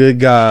being a good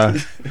guy.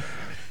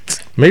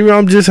 Maybe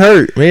I'm just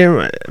hurt.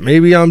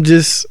 Maybe I'm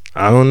just.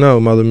 I don't know,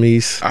 Mother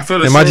Meese.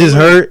 Am I just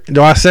hurt?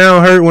 Do I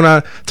sound hurt when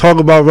I talk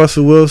about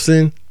Russell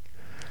Wilson?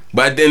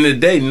 But at the end of the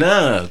day,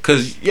 nah.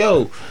 Cause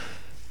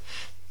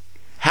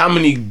how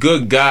many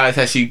good guys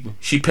has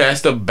she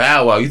passed up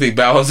Bow Wow? You think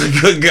Bow Wow's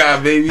a good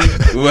guy, baby?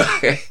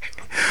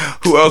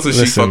 Who else is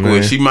she fucking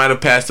with? She might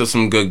have passed up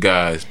some good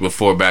guys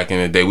before back in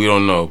the day. We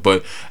don't know.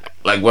 But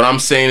like what I'm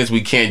saying is we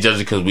can't judge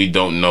it because we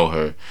don't know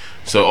her.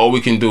 So all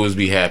we can do is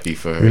be happy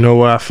for her. You know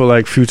what? I feel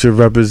like Future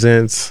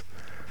represents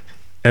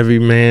every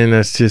man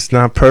that's just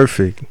not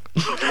perfect.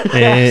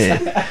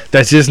 And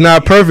that's just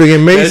not perfect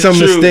and made some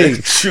mistakes.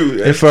 That's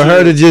true. And for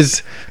her to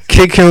just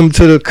kick him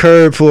to the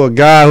curb for a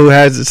guy who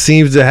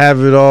seems to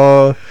have it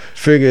all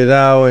figured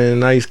out and a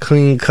nice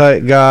clean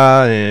cut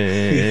guy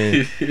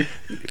and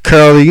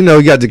curly,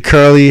 you got the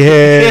curly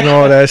hair and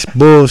all that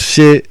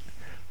bullshit.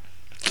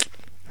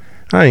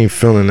 I ain't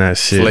feeling that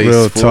shit. Play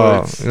real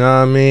sports. talk. You know what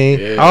I mean?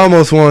 Yeah. I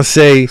almost want to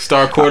say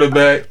star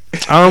quarterback.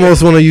 I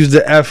almost want to use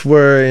the F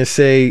word and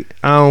say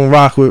I don't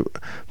rock with,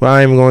 but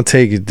I ain't even gonna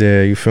take it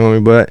there. You feel me?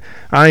 But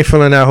I ain't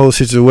feeling that whole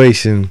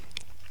situation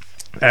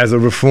as a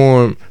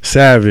reformed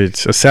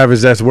savage, a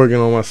savage that's working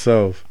on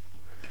myself.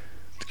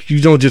 You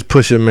don't just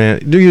push a man.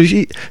 Do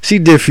you? She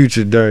did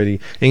Future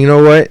dirty, and you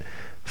know what?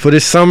 For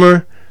this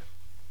summer,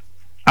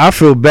 I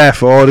feel bad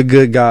for all the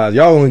good guys.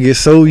 Y'all gonna get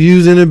so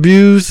used and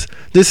abused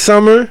this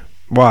summer.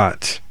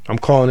 Watch. I'm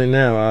calling it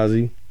now,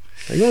 Ozzy.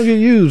 They gonna get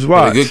used.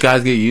 Watch. The good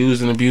guys get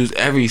used and abused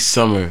every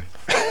summer.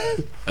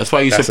 That's why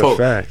you That's suppose. a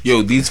fact.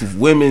 Yo, these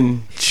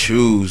women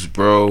choose,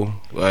 bro.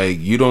 Like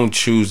you don't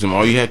choose them.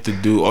 All you have to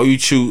do,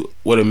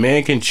 what a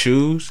man can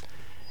choose,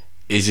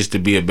 is just to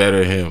be a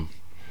better him,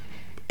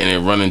 and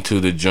then run into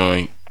the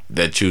joint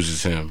that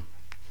chooses him.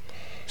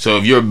 So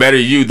if you're a better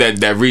you,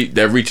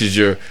 that reaches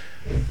your.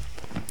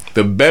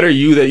 The better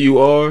you that you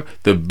are,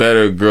 the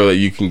better girl that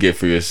you can get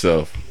for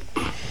yourself.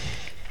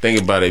 Think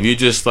about it. If you're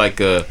just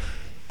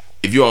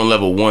if you're on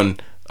level 1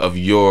 of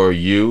your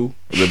you,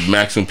 the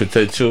maximum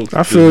potential,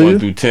 I feel 1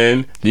 through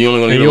 10, then you're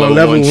only gonna get you're a on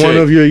level 1 chick.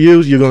 of your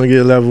you, you're gonna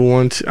get level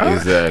 1.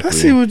 Exactly. I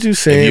see what you're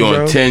saying. If you're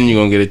bro. on 10,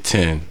 you're gonna get a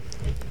 10.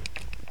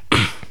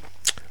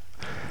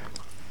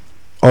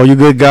 all you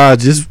good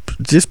guys,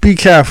 just be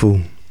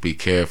careful. Be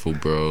careful,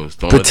 bros.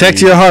 Don't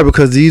Protect your heart,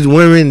 because these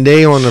women,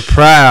 they on the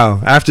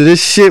prowl. After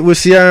this shit with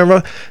Ciara and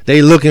Russ,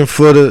 they looking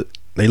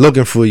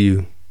for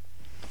you.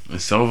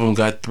 And some of them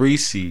got 3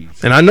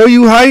 seeds. And I know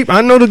you hype.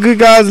 I know the good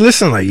guys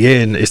listen. Like,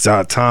 yeah, it's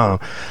our time.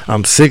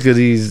 I'm sick of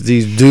these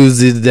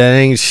dudes that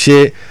ain't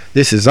shit.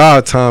 This is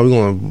our time.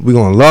 We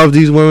gonna love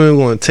these women.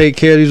 We gonna take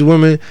care of these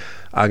women.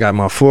 I got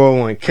my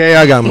 401k.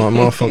 I got my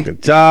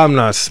motherfucking job. I'm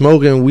not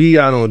smoking weed.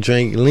 I don't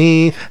drink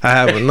lean. I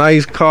have a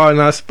nice car.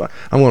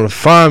 I'm gonna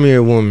find me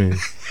a woman.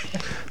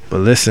 But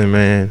listen,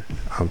 man,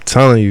 I'm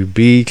telling you,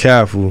 be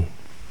careful.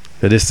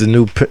 That this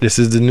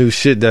is the new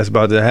shit that's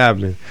about to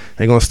happen.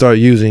 They're gonna start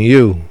using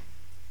you.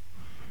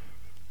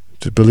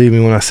 Just believe me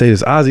when I say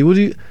this. Ozzy,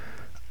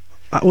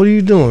 what are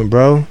you doing,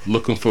 bro?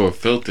 Looking for a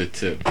filter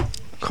tip.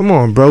 Come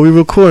on, bro. We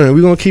recording.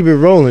 We gonna keep it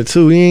rolling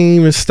too. We ain't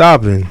even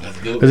stopping.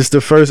 It's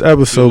the first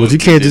episode, but you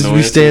can't just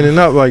be standing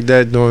up like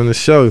that during the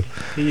show.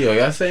 Yo,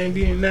 y'all saying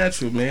being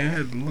natural, man. I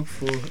had to look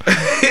for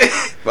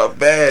my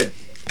bad.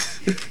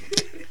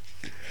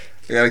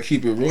 I gotta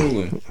keep it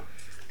rolling.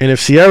 And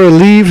if Ciara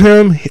leave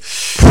him,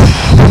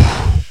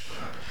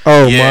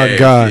 oh my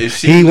God,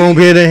 he won't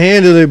be able to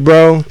handle it,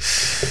 bro.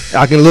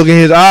 I can look in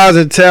his eyes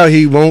and tell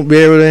he won't be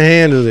able to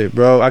handle it,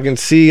 bro. I can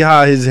see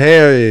how his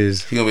hair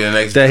is. He gonna be the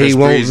next that Chris he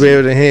won't Breezy. Be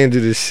able to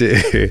handle this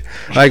shit.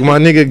 Like my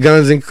nigga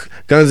Guns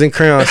and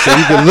Crayons said,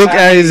 you can look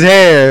at his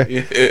hair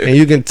and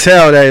you can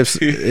tell that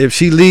if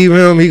she leave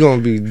him, he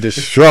gonna be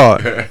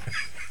distraught.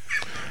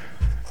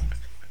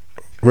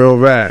 Real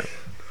rap.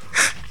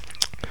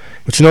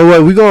 But you know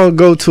what? We're gonna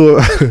go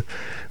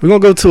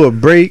to a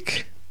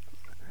break.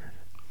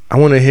 I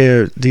want to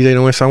hear DJ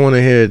No Answer. I want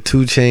to hear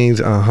 2 Chainz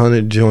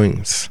 100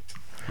 Joints.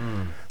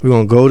 We're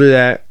gonna go to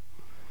that.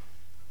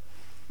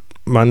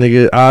 My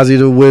nigga Ozzy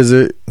the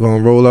Wizard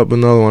gonna roll up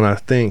another one. I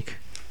think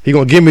he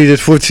gonna give me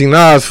this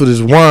 $14 for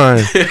this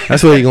wine.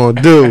 That's what he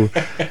gonna do.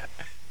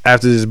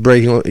 After this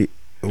break,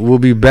 we'll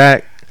be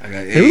back.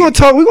 Hey, we're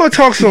gonna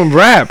talk some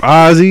rap,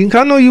 Ozzy.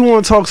 I know you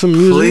want to talk some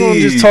music. We're gonna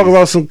just talk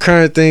about some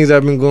current things that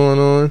have been going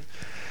on.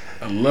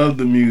 I love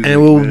the music. And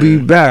we'll be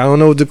back. I don't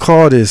know what to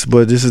call this,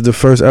 but this is the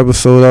first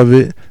episode of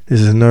it. This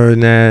is Nerd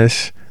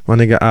Nash, my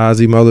nigga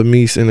Ozzy, Mother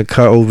Meese in the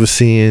cut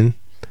overseeing.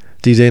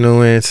 DJ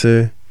No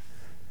Answer.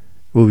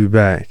 We'll be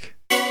back.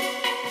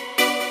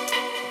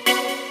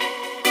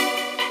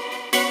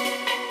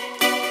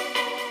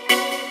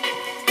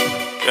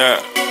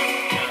 Yeah.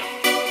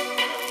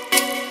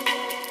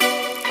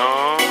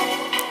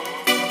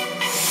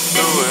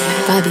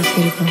 Body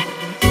critical.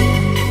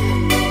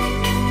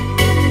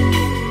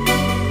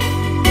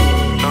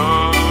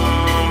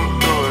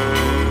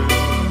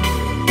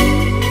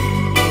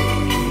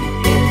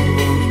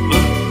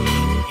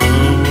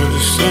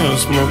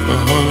 Smoke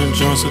 100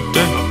 joints a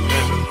day.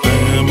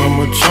 Lamb, I'm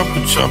a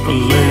chopper,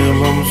 lamb,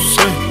 I'm a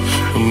say.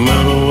 No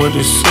matter what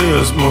they say,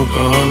 I smoke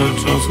 100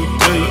 joints a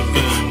day.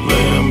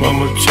 Lamb,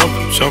 I'm a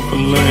chopper,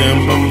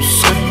 lamb, I'm a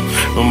say.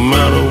 No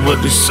matter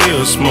what they say,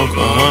 I smoke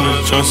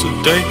 100 joints a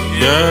day.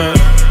 Yeah,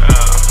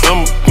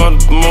 I'm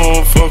about the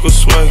motherfucker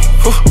sway.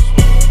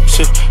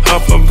 Shit,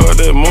 hop about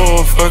that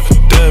motherfucker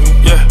dabby.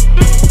 Yeah,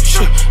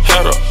 shit,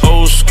 had an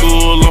old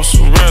school on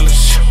some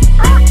relics.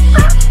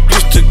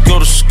 Used to go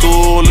to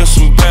school in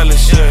some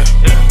balance, yeah.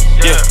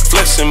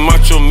 Flexing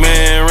Macho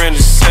Man, Randy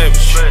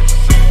Savage.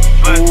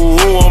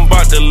 Ooh, I'm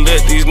about to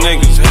let these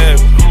niggas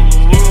have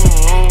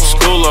it.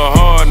 School of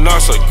hard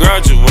knocks, I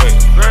graduate.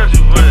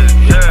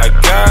 I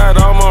got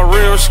all my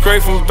rims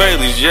straight from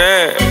Bailey's,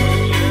 yeah.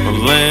 My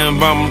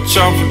lamb, I'm a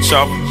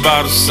chopper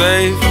by the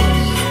save.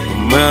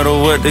 No matter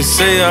what they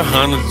say,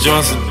 100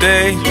 joints a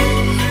day.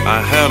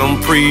 I had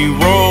them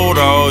pre-rolled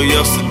all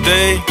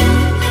yesterday.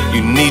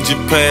 You need your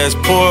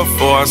passport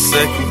for our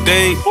second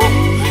date.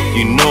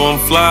 You know I'm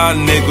fly,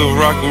 nigga,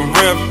 rockin'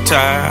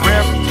 reptile.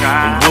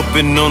 I'm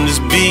whooping on this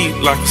beat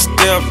like a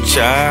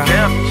stepchild.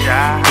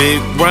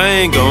 Big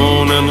brain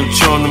gone and I'm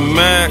trying to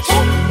match.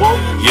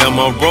 Yeah,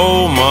 my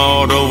role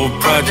model over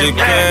Project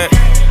Pat.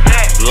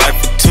 Life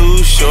is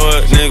too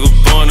short, nigga,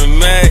 born to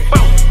Mac.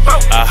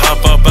 I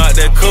hop up out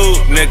that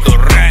coupe, nigga,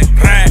 rack.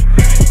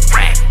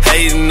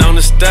 Hating on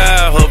the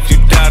style, hope you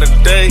die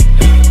today.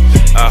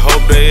 I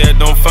hope they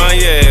don't find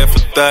your ass for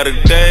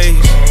 30 days.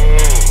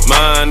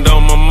 Mind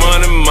on my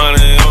money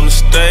on the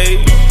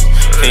stage.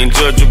 Can't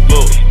judge a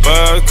book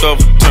by a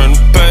cover, turn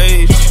the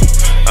page.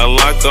 I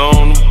like her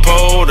on the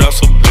pole,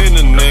 that's a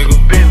business nigga.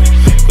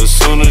 Cause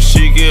soon as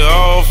she get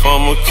off,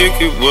 I'ma kick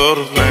it with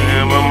her.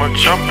 Lamb, I'm a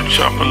chopper,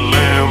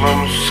 lamb,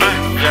 I'ma say.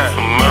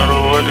 No matter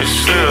what they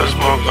say, I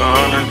smoke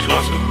 100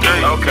 joints a day.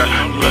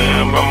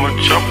 Lamb, I'm a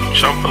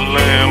chopper,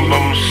 lamb,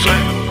 I'ma say.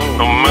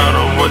 No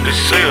matter what they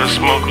say, I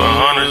smoke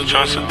 100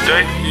 joints a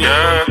day,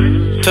 yeah.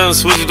 Time to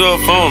switch it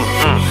up on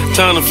her.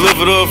 Time to flip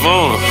it up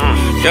on her.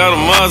 Got a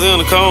Mars in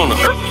the corner.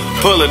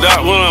 Pull it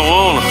out when I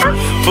want her.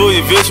 Pull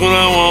your bitch when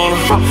I want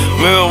her.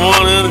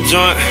 Marijuana in the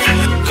joint.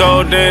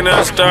 Codeine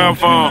and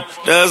styrofoam.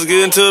 That's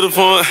getting to the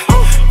point.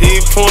 He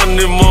ain't pointing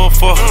them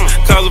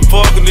motherfucker. College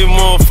Park in this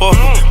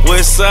motherfucker.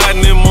 West Side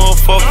in this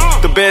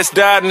motherfucker. The best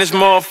died in this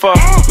motherfucker.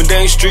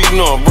 Medane Street,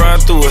 no, I'm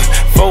ride through it.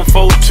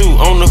 442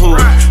 on the hood.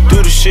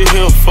 Do the shit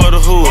here for the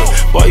hood.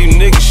 Why you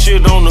niggas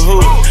shit on the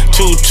hood?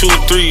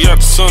 223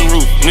 out the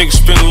sunroof. Niggas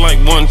spinning like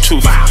one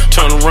tooth.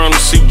 Turn around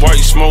and see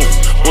white smoke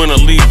when I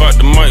leave out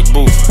the mic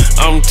booth.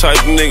 I'm the type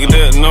of nigga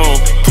that know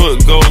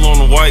put gold on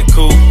the white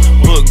coupe.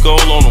 Put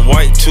gold on the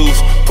white tooth.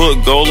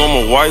 Put gold on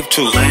my wife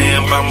tooth.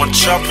 Laying by my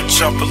chopper,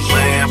 chopper,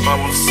 laying by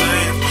my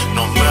save.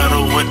 No matter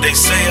what they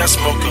say, I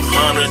smoke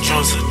 100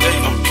 joints a day,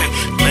 okay.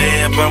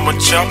 Laying by my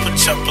chopper,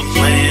 chopper,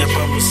 laying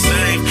by my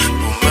save.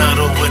 No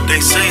matter what they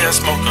say, I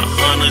smoke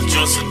 100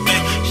 joints a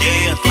day.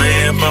 Yeah,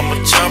 laying by my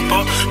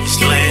chopper,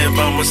 just laying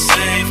by my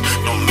save.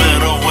 No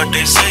matter what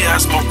they say, I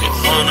smoke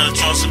 100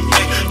 joints a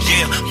day.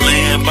 Yeah,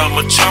 laying by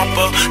my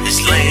chopper,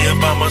 just laying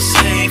by my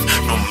save.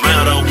 No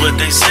matter what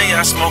they say,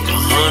 I smoke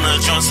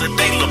 100 joints a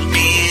day, little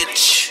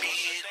bitch.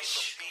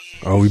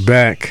 Are we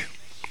back?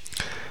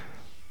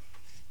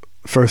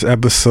 First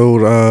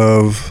episode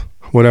of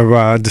whatever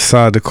I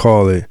decide to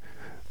call it.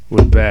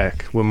 We're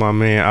back with my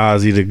man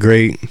Ozzy the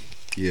Great.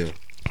 Yeah.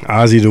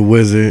 Ozzy the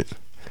Wizard.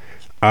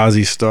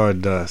 Ozzy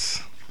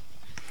Stardust.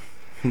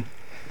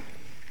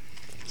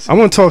 I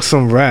want to talk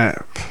some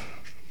rap,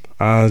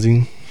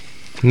 Ozzy.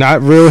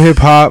 Not real hip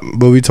hop,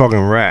 but we talking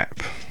rap.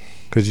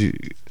 Cause you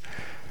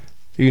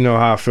know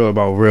how I feel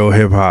about real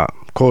hip hop,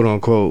 quote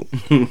unquote.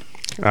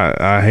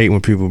 I hate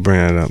when people bring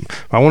that up.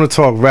 I want to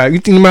talk rap. You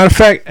think, matter of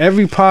fact,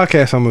 every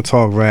podcast I'm gonna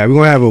talk rap. We're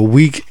gonna have a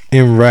week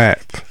in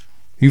rap.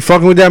 You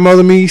fucking with that,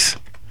 Mother Meese?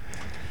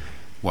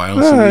 Why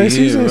don't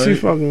she said she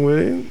fucking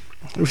with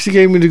it. She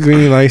gave me the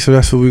green light, so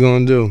that's what we're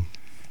gonna do.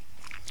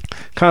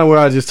 Kind of where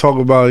I just talk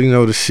about, you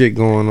know, the shit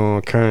going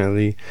on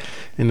currently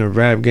in the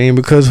rap game.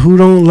 Because who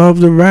don't love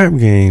the rap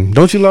game?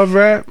 Don't you love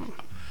rap?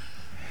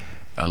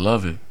 I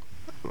love it.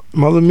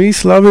 Mother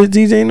Meese love it.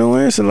 DJ No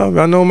Answer love it.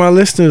 I know my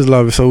listeners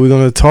love it, so we're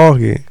gonna talk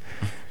it.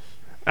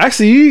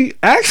 Actually,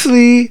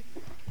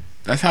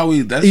 that's how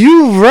we. That's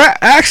you rap.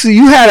 Actually,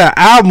 you had an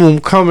album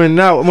coming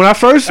out when I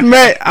first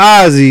met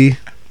Ozzy.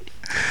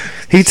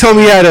 He told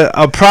me he had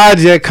a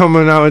project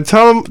coming out, and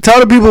tell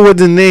the people what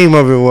the name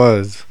of it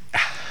was.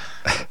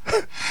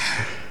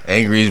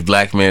 Angriest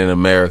Black Man in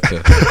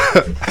America.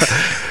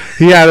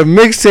 He had a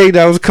mixtape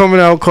that was coming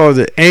out called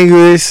The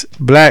Angriest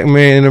Black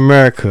Man in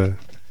America.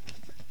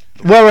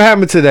 What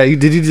happened to that?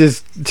 Did you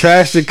just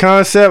trash the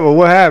concept, or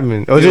what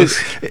happened? Or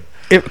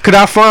could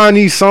I find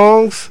these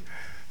songs?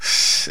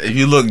 If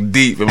you look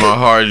deep in my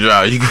hard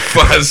drive, you can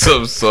find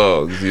some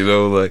songs, you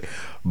know, like.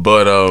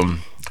 But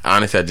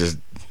honestly,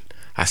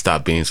 I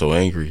stopped being so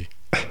angry.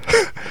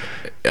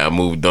 I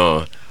moved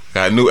on.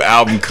 Got a new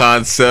album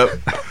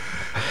concept.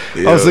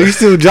 Oh, so you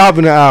still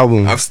dropping the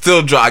album? I'm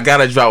still I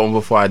gotta drop one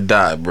before I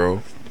die,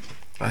 bro.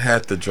 I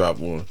have to drop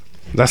one.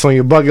 That's on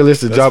your bucket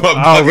list to drop.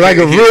 Oh, like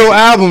a real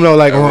album though,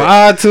 like on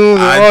iTunes.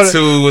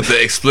 iTunes with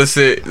the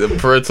explicit, the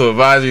parental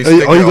advisory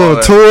sticker. Are you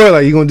gonna tour?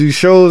 Like you gonna do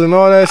shows and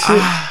all that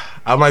shit?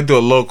 I might do a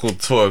local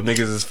tour if niggas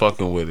is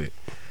fucking with it.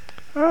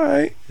 All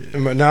right.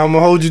 Now I'm gonna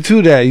hold you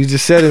to that. You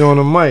just said it on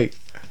the mic.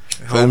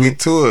 Hold me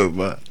to it,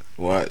 but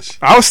watch.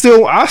 I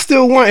still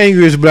want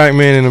Angriest Black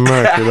Man in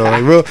America though.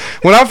 Like real,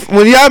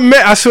 when y'all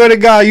met, I swear to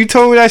God, you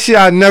told me that shit.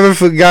 I never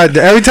forgot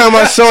that. Every time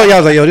I saw you, I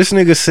was like, yo, this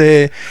nigga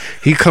said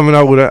he coming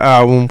out with an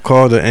album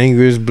called The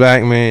Angriest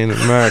Black Man in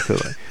America.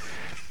 Like,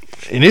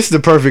 and it's the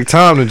perfect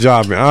time to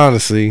drop it,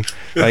 honestly.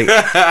 Like,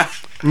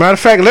 matter of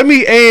fact, let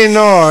me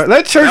A&R.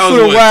 Let Church for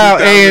the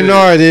Wild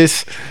A&R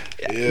this.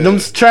 Yeah. Them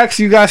tracks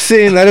you got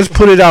sitting, let us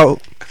put it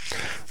out.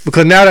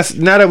 Because now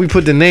that we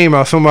put the name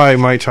out, somebody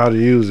might try to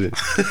use it.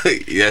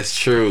 That's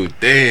true.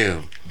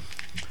 Damn.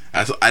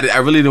 I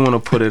really didn't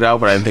want to put it out,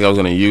 but I didn't think I was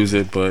going to use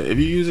it. But if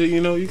you use it, you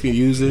know, you can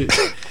use it.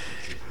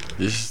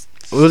 Was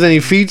there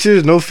any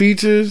features? No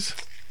features?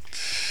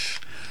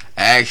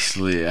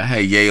 Actually, I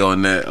had Ye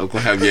on that. I'm going to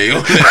have Ye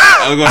on that.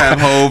 I'm going to have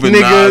Hov and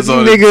Nas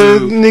on it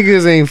too.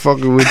 Niggas ain't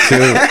fucking with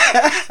you.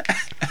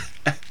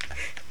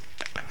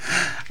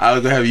 I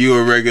was gonna have you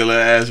a regular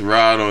ass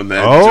Rod on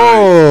that.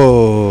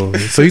 Oh,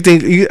 joint. So you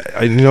think you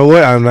know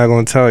what? I'm not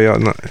gonna tell y'all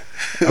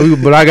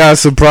nothing, but I got a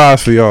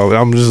surprise for y'all.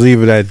 I'm just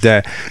leave it at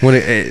that. When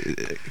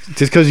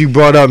just because you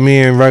brought up me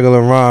and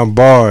regular Ron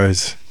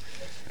bars,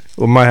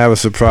 we might have a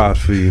surprise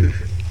for you.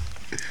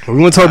 We're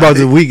gonna talk about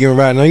the weekend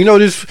right now. You know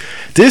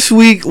this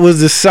week was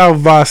the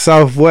South by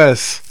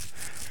Southwest.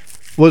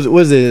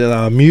 Was it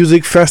a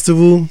music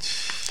festival?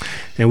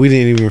 And we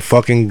didn't even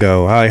fucking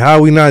go. How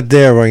are we not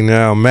there right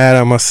now? I'm mad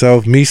at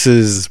myself.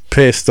 Misa's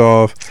pissed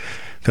off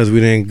because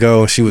we didn't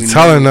go. She was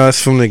telling us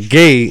from the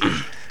gate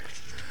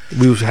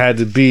we had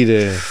to be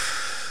there.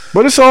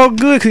 But it's all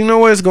good because you know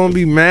what? It's going to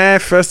be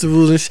mad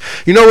festivals. And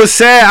you know what's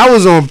sad? I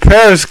was on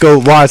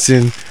Periscope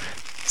watching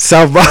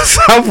South by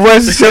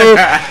Southwest show.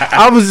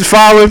 I was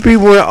following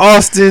people in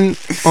Austin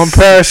on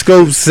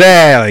Periscope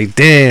sad. Like,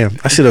 damn,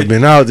 I should have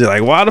been out there.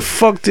 Like, why the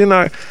fuck didn't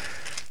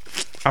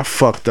I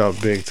fucked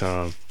up big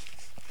time.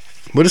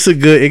 But it's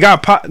it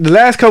got pop. The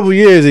last couple of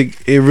years,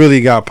 it really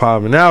got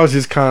popping. Now it's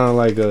just kind of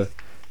like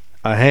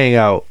a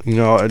hangout. You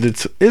know,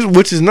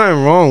 which is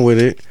nothing wrong with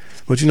it.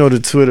 But you know, the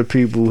Twitter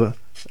people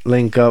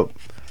link up,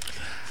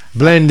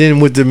 blend in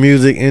with the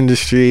music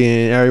industry,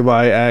 and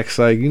everybody acts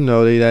like, you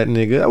know, they that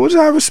nigga. Which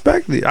I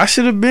respect it. I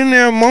should have been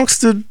there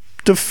amongst the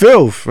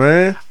filth,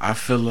 man. I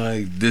feel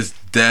like this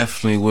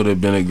definitely would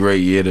have been a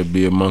great year to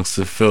be amongst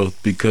the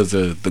filth because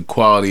of the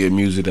quality of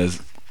music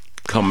that's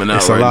coming out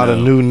It's right now. It's a lot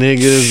of new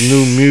niggas,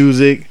 new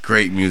music.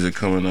 Great music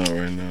coming out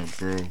right now,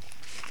 bro.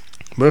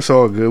 But it's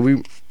all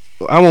good.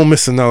 I won't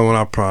miss another one,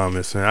 I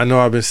promise, man. I know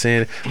I've been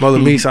saying it. Mother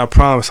Meese, I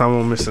promise I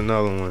won't miss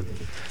another one.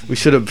 We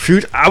should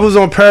have. I was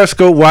on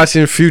Periscope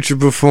watching Future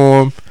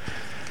perform.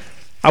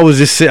 I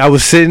was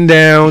sitting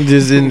down,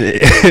 just in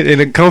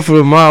the comfort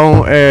of my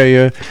own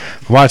area,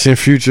 watching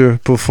Future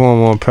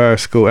perform on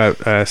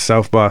Periscope at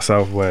South by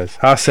Southwest.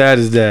 How sad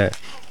is that?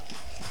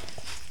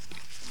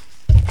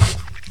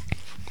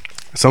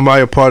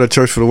 Somebody a part of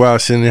Church for the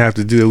Wild shouldn't have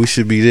to do it. We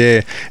should be there.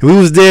 If we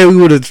was there,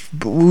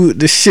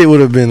 this shit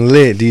would have been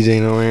lit.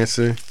 DJ No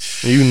Answer,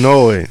 you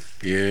know it.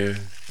 Yeah,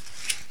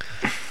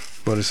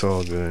 but it's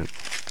all good.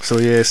 So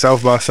yeah,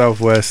 South by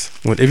Southwest.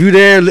 If you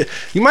there,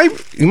 you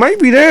might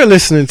be there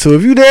listening to it.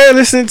 If you there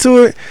listening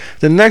to it,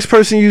 the next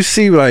person you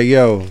see, like,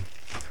 yo,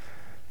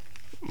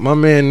 my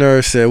man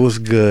Nerd said what's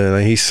good.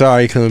 Like, he's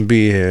sorry he couldn't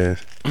be here.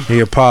 He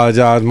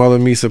apologized. Mother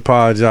Meese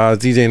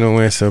apologized. DJ No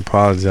Answer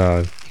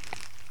apologized.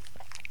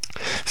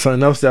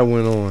 Something else that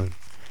went on.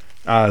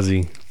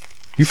 Ozzy,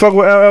 you fuck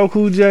with LL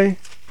Cool J?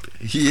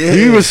 Yeah. Do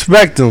you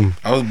respect him?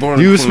 I was born.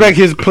 Do you respect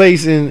his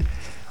place in?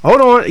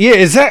 Hold on. Yeah,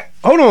 is that?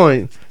 Hold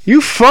on.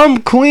 You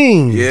from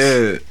Queens?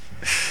 Yeah.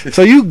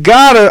 So you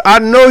gotta. I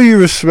know you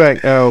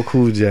respect LL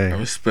Cool J. I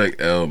respect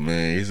L,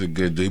 man. He's a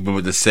good dude. He's been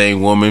with the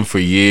same woman for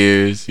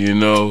years. You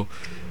know.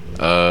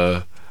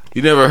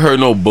 You never heard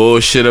no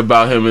bullshit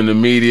about him in the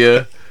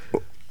media.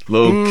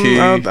 Low key.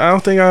 I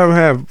don't think I ever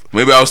have.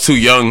 Maybe I was too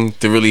young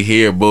to really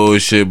hear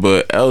bullshit,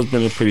 but L's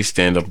been a pretty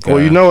stand-up guy.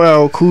 Well, you know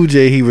LL Cool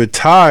J, he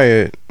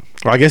retired.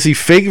 Well, I guess he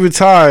fake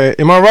retired.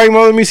 Am I right,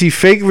 Mother Meese? He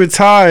fake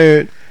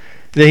retired.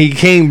 Then he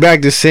came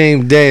back the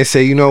same day and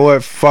said, you know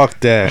what? Fuck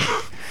that.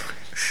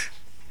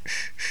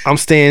 I'm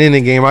staying in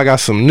the game. I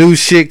got some new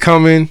shit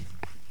coming.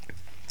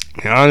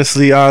 And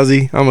honestly,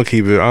 Ozzy, I'm gonna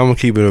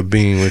keep it a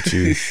bean with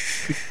you.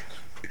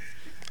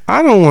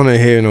 I don't want to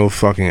hear no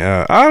fucking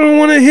L. I don't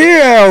want to hear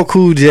L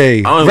Cool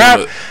J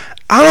rap.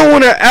 I don't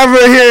want to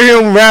ever hear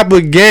him rap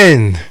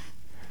again.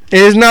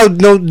 And it's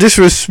no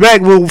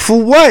disrespect, but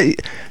for what?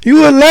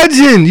 You a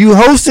legend. You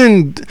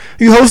hosted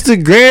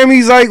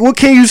Grammys. Like, what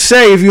can you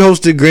say if you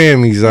hosted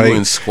Grammys?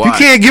 Like, you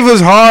can't give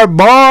us hard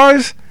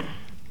bars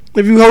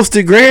if you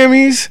hosted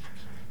Grammys.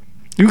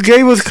 You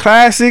gave us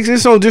classics.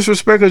 It's no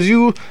disrespect because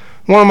you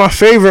one of my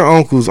favorite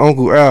uncles,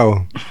 Uncle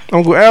L.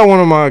 Uncle L, one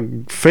of my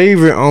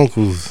favorite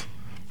uncles.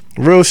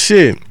 Real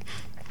shit.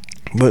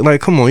 But like,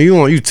 come on, you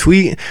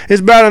tweeting.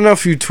 It's bad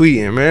enough you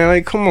tweeting, man.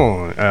 Like, come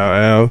on,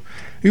 LL.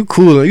 You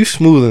cooler, you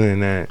smoother than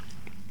that.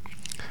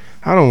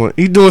 I don't want.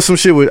 He doing some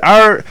shit with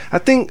I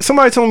think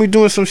somebody told me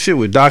doing some shit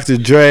with Dr.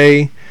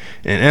 Dre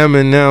and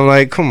Eminem.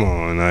 Like, come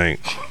on,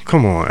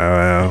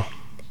 LL.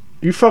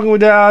 You fucking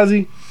with that,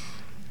 Ozzy?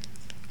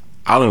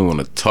 I don't even want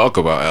to talk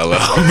about LL,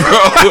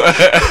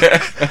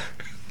 bro.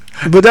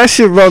 But that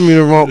shit rubbed me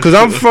the wrong. Cause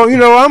I'm from,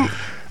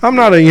 I'm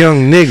not a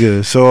young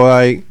nigga, so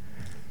like,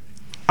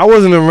 I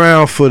wasn't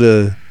around for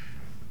the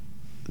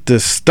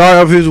start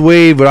of his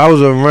wave, but I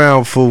was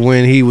around for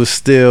when he was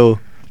still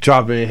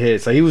dropping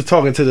hits. Like, he was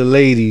talking to the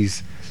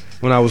ladies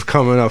when I was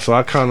coming up, so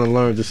I kind of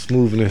learned the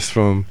smoothness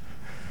from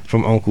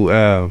Uncle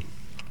Al.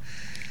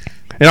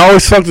 And I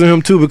always fucked with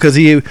him too because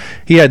he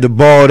had the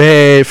bald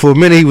head. For a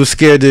minute, he was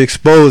scared to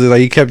expose it.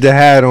 Like, he kept the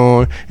hat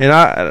on, and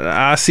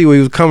I see where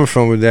he was coming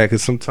from with that,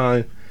 because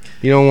sometimes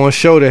you don't want to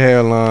show the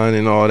hairline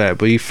and all that,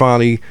 but he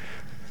finally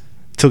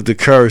took the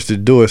courage to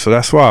do it. So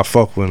that's why I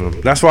fuck with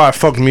him. That's why it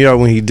fucked me up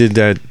when he did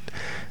that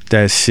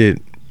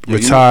shit,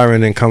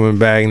 retiring and coming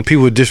back, and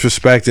people were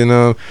disrespecting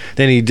him.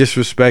 Then he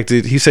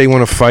disrespected. He said he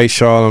want to fight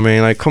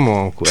Charlamagne. Like, come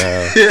on,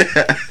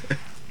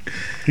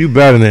 you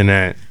better than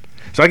that.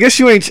 So I guess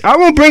you ain't. I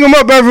won't bring him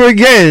up ever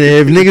again.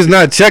 If niggas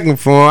not checking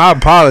for him, I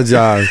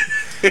apologize.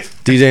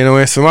 DJ No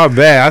Answer, my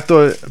bad.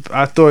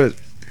 I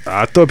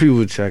thought people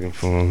were checking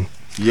for him.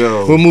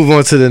 Yo, we'll move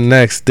on to the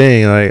next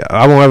thing. Like,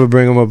 I won't ever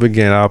bring him up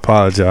again. I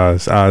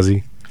apologize,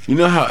 Ozzy. You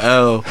know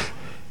how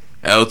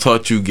L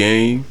taught you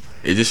game?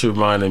 It just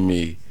reminded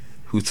me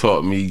who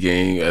taught me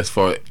game as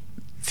far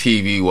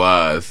TV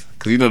wise,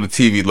 because you know the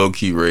TV low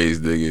key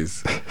raised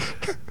niggas.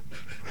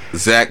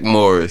 Zach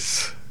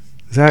Morris.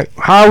 Zach,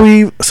 how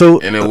we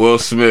so? And then Will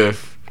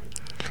Smith.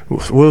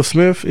 Will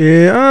Smith,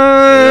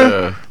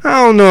 yeah. I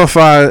don't know if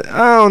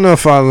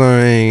I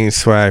learned any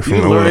swag from Will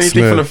Smith. You learn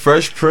anything from the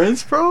Fresh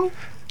Prince, bro?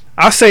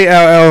 I say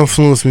LL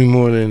influenced me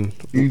more than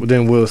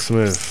Will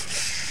Smith.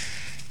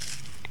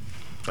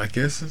 I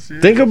guess it's, yeah.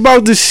 Think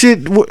about the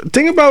shit.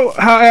 Think about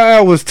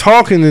how LL was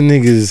talking to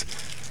niggas.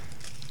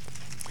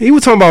 He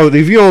was talking about,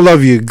 if you don't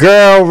love your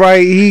girl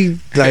right, he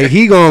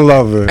gonna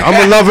love her. I'm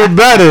gonna love her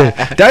better.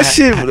 That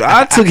shit,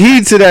 I took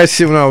heed to that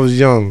shit when I was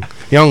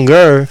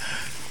younger.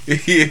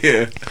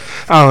 Yeah.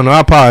 I don't know. I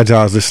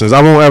apologize, listeners.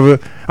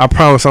 I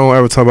promise I won't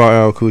ever talk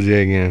about LL Cool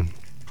J again.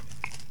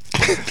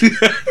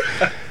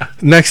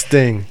 Next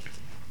thing.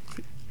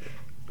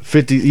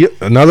 50,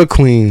 another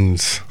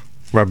Queens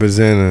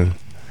representative.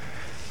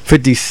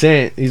 50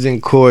 Cent, he's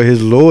in court.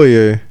 His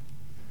lawyer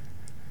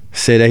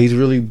said that he's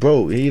really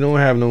broke. He don't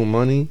have no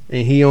money,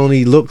 and he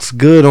only looks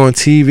good on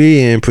TV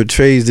and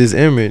portrays this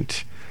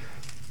image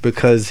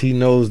because he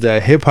knows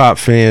that hip-hop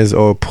fans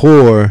are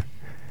poor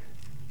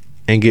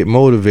and get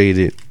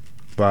motivated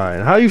by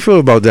it. How you feel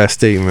about that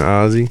statement,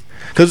 Ozzy?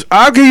 Because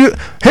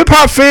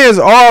hip-hop fans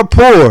are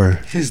poor.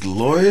 His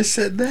lawyer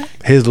said that?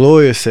 His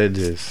lawyer said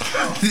this.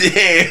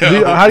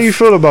 Damn. How do you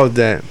feel about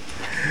that?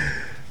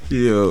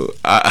 Yo,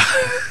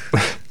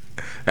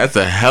 that's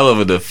a hell of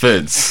a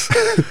defense.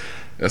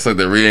 That's like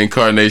the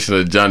reincarnation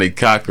of Johnny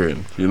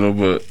Cochran, you know.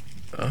 But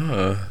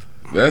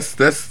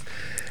that's.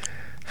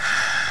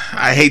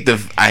 I hate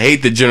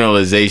the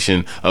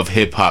generalization of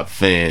hip hop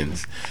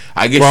fans.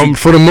 I guess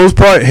for the most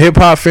part, hip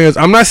hop fans.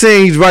 I'm not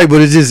saying he's right,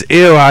 but it's just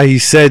ill how he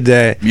said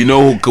that. You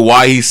know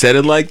why he said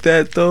it like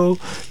that though?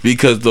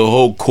 Because the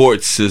whole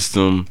court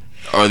system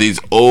are these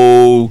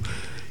old,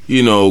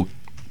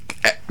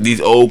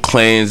 these old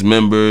Klans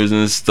members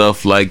and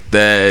stuff like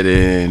that,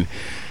 and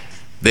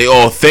they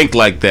all think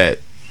like that.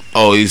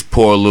 Oh, these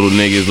poor little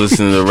niggas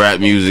listening to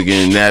rap music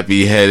and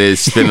nappy headed,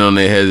 spinning on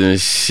their heads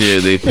and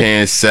shit. They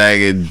pants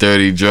sagging,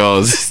 dirty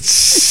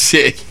draws,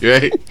 shit,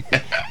 right?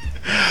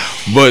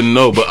 But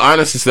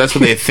honestly, that's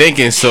what they're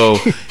thinking. So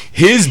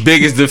his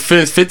biggest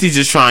defense, 50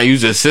 just trying to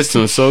use the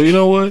system. So you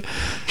know what?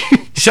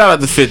 Shout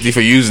out to 50 for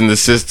using the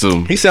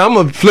system. He said, "I'm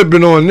gonna flip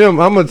it on them.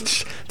 I'm gonna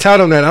tell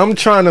them that I'm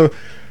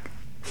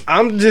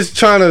just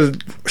trying to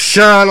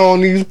shine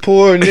on these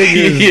poor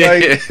niggas.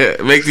 Yeah,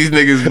 make these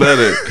niggas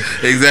better.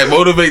 Exactly.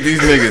 Motivate these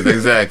niggas.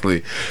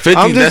 Exactly. 50,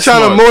 I'm just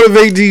trying to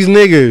motivate these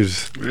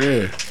niggas."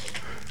 Yeah.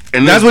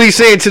 And that's what he's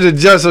saying to the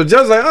judge. So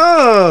judge like,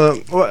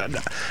 well,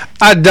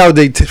 I doubt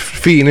they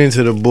feeding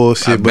into the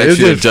bullshit. I but bet it's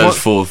you the just judge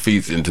full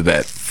feeds into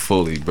that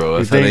fully, bro.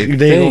 That's how they you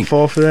think. ain't gonna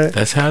fall for that?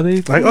 That's how they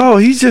think. Like, oh,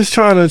 he's just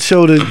trying to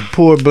show the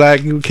poor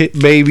black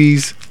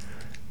babies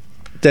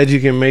that you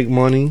can make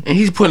money. And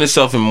he's putting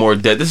himself in more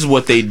debt. This is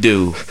what they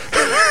do.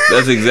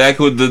 That's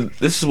exactly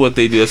this is what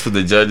they do. That's what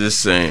the judge is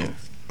saying.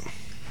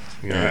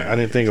 Yeah, I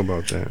didn't think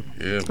about that.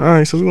 Yeah. All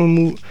right, so we're gonna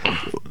move.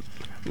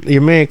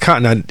 Your man,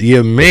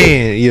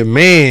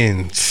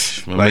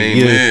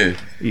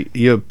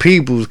 your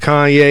people's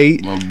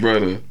Kanye. My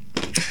brother.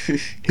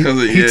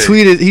 He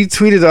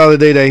tweeted the other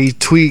day that he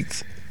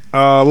tweaked.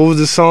 What was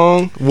the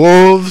song?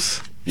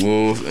 Wolves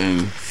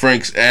and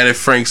added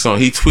Frank's song.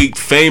 He tweaked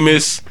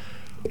Famous,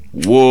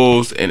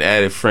 Wolves, and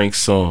added Frank's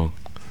song.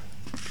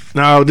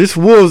 Now this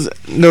Wolves,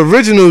 the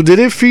original, did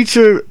it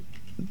feature?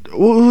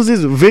 Who's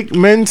this? Vic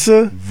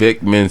Mensa.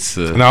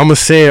 Now I'm gonna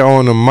say it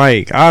on the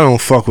mic. I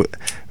don't fuck with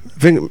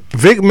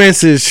Vic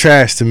Mensa is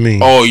trash to me.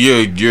 Oh,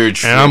 you're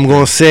trash. And I'm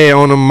gonna say it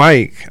on the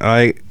mic.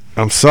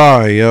 I'm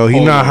sorry, yo.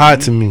 He's not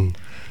hot to me.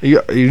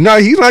 He's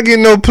not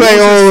getting no play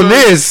on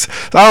this.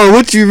 I don't know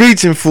what you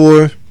reaching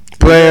for,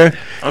 player.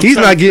 He's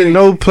not getting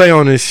no play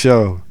on this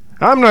show.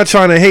 I'm not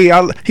trying to hate.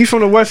 He's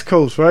from the West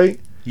Coast, right?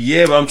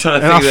 Yeah, but I'm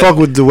trying to think. And I fuck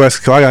with the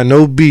West Coast. I got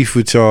no beef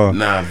with y'all.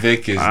 Nah,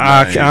 Vic is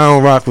nice. I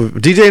don't rock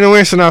with DJ No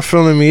Answer. Not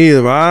feeling me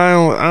either. But I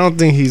don't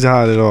think he's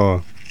hot at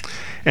all.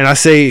 And I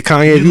say,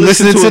 Kanye, if you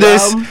listening to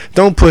this,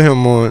 don't put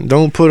him on.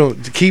 Don't put him.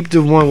 Keep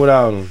the one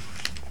without him.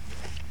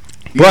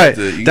 But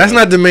that's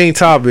not the main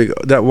topic.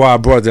 That why I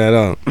brought that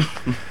up.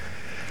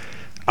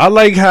 I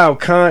like how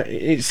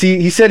Kanye.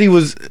 See, he said he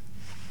was.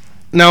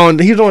 Now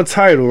he's on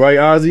Tidal, right,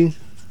 Ozzy?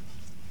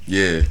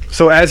 Yeah.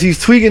 So as he's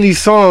tweaking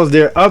these songs,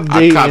 they're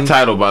updating. I cop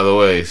Tidal, by the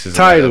way.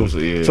 Tidal.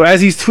 Yeah. So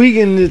as he's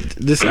tweaking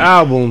this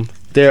album,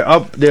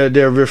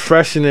 they're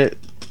refreshing it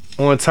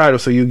on Tidal,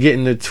 so you're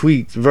getting the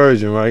tweaked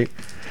version, right?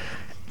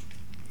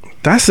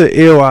 That's an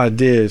ill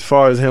idea as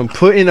far as him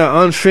putting an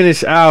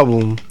unfinished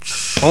album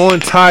on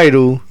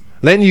Tidal,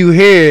 letting you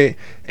hear it,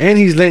 and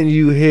he's letting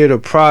you hear the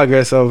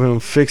progress of him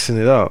fixing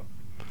it up.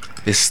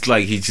 It's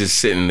like he's just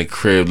sitting in the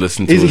crib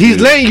listening to it. He's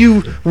letting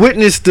you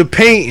witness the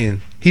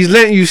painting. He's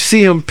letting you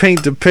see him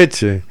paint the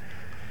picture.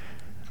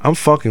 I'm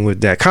fucking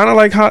with that. Kind of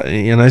like how,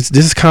 this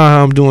is kind of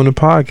how I'm doing the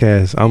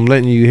podcast. I'm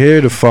letting you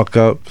hear the fuck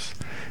ups,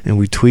 and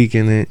we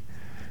tweaking it.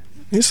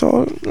 It's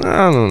all,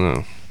 I don't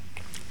know.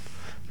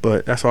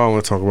 But that's all I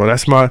want to talk about.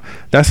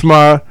 That's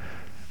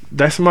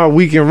my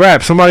week in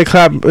rap. Somebody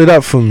clap it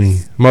up for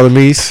me, Mother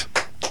Meese.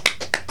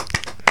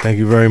 Thank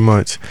you very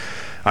much.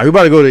 All right, we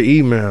about to go to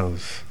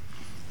emails.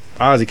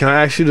 Ozzy, can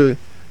I ask you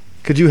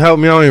could you help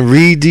me out and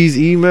read these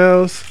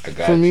emails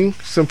for me?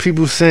 Some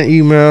people sent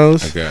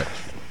emails. I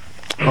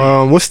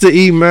got what's the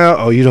email?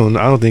 Oh, you don't.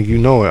 I don't think you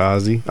know it,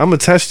 Ozzy. I'm gonna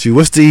test you.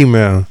 What's the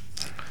email?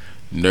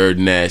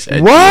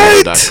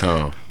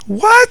 nerdnash@gmail.com.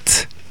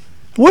 What?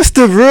 What's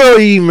the real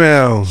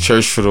email?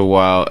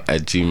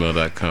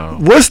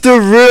 churchforthewild@gmail.com. What's the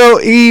real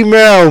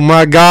email,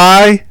 my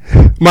guy?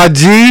 My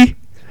G?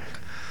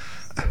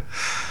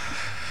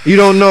 You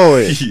don't know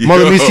it.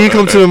 Mother Meese, can you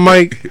come to the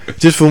mic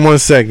just for 1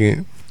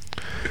 second?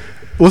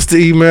 What's the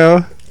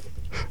email?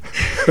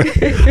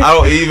 I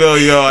don't email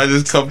y'all. I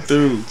just come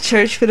through.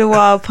 Church for the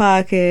Wild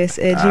Podcast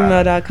at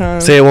gmail.com.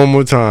 Say it one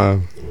more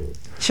time.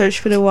 Church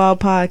for the Wild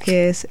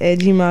Podcast at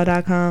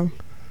gmail.com.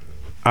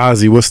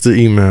 Ozzy, what's the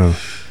email?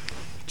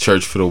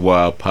 Church for the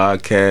Wild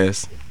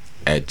Podcast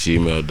at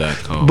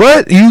gmail.com.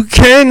 But you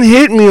can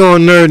hit me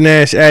on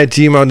nerdnash at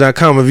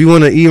gmail.com if you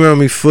want to email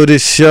me for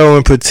this show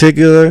in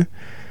particular.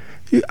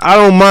 I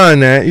don't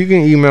mind that. You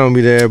can email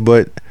me there,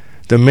 but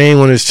the main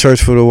one is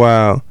Church for the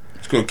Wild.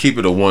 Just gonna keep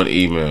it a one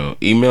email.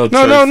 Email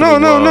No. Church for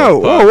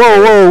the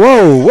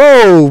Wild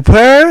Whoa,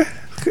 player.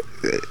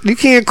 You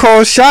can't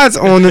call shots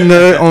on the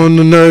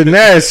Nerd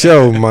Nash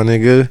show, my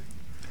nigga.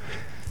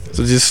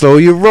 So just slow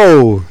your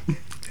roll.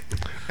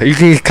 You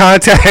can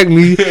contact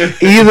me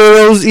either of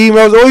those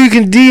emails, or you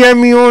can DM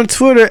me on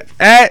Twitter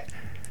at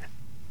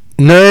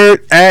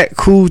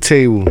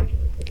nerd@cooltable.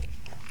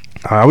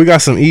 All right, we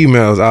got some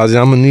emails, Ozzy.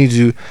 I'm gonna need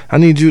you. I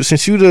need you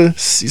since you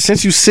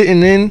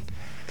sitting in.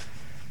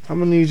 I'm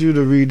gonna need you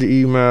to read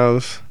the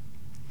emails.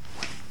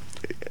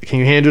 Can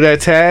you handle that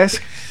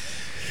task?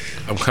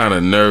 I'm kind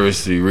of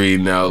nervous to be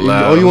reading out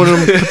loud. Oh, you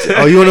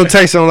want them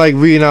text on like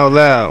reading out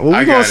loud? Well,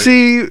 we gonna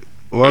see.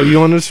 Well, you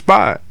on the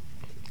spot.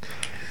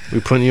 We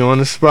putting you on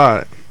the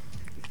spot.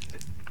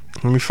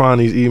 Let me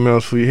find these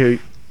emails for you here.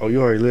 Oh, you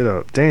already lit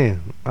up.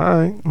 Damn. All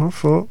right, my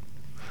fault.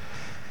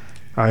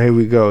 All right, here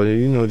we go.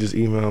 You know, just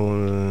email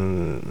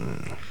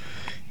one.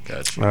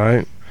 Gotcha. All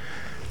right.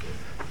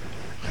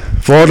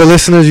 For all the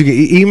listeners, you can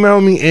email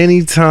me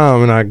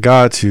anytime, and I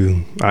got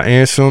you. I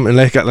answer them, and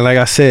like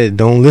I said,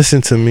 don't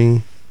listen to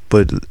me,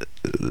 but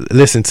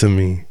listen to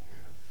me.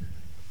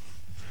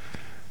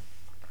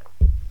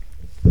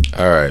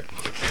 All right.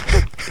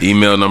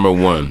 Email number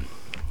 1,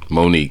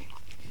 Monique.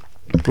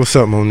 What's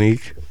up,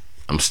 Monique?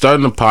 I'm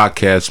starting a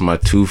podcast with my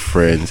 2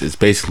 friends. It's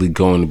basically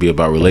going to be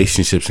about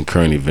relationships and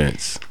current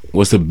events.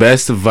 What's the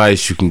best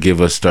advice you can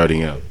give us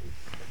starting out?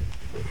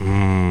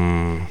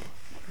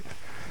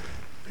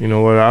 You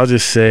know what? I'll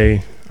just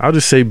say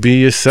be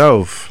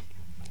yourself.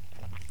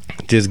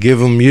 Just give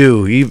them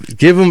you.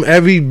 Give them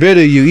every bit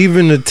of you,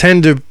 even the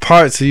tender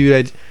parts of you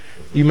that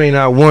you may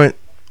not want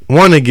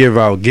to give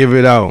out. Give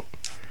it out.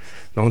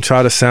 Don't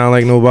try to sound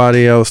like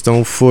nobody else.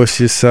 Don't force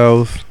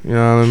yourself. You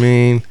know what I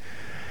mean?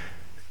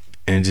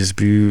 And just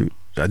do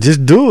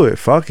it.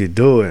 Fuck it,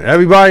 do it.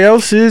 Everybody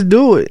else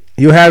do it.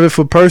 You'll have it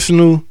for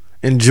personal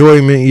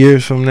enjoyment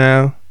years from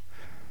now.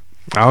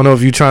 I don't know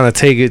if you're trying to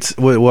take it,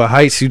 what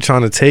heights you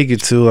trying to take it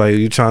to. Like,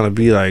 you trying to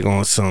be like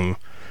on some,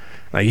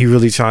 like you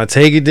really trying to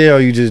take it there, or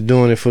you just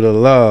doing it for the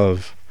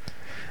love.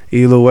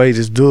 Either way,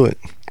 just do it.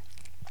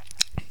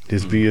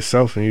 Just be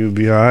yourself and you'll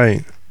be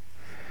alright.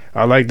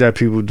 I like that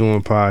people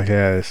doing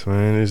podcasts,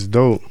 man. It's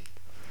dope.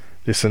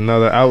 It's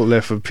another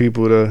outlet for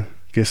people to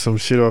get some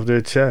shit off their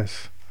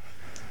chest.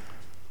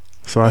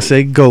 So I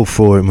say go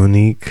for it,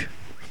 Monique.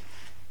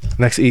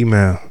 Next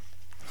email.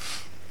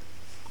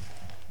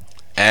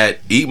 At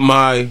Eat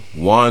My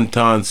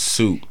Wonton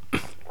Soup.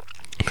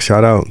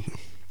 Shout out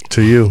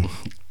to you.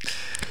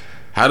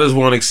 How does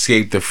one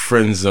escape the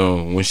friend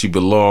zone when she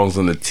belongs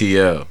on the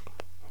TL?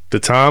 The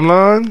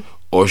timeline?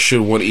 Or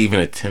should one even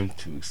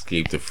attempt to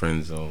escape the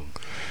friend zone?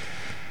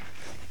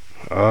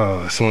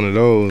 Oh, it's one of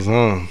those,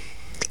 huh?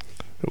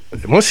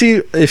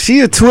 If she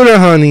a Twitter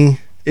honey,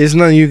 it's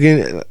nothing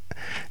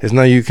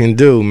you can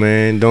do,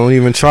 man. Don't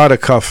even try to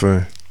cuff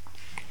her.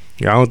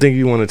 Yeah, I don't think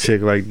you want a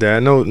chick like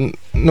that.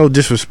 No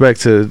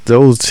disrespect to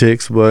those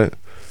chicks, but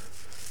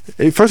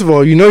first of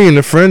all, you know you're in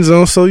the friend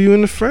zone, so you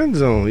in the friend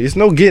zone. There's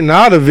no getting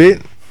out of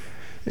it.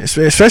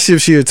 Especially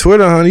if she a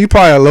Twitter honey, you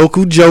probably a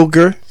local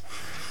joker.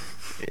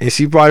 And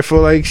she probably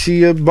feel like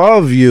she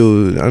above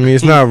you. I mean,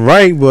 it's not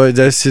right, but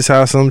that's just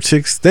how some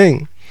chicks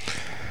think.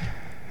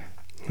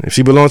 If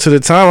she belongs to the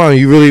timeline,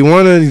 you really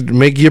want to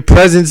make your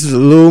presence a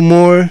little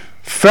more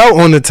felt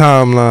on the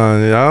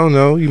timeline. I don't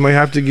know. You might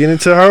have to get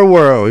into her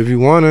world if you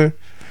want her.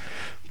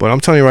 But I'm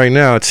telling you right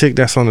now, a chick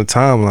that's on the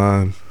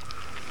timeline,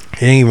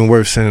 it ain't even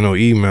worth sending no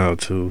email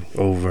to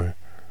over.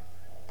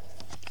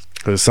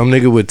 Because some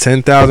nigga with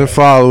 10,000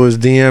 followers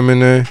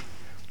DMing her,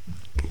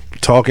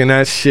 talking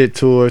that shit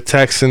to her,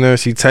 texting her.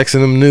 She texting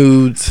them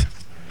nudes.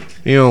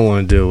 You don't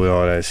want to deal with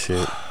all that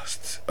shit.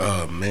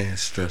 Oh man,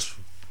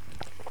 stressful.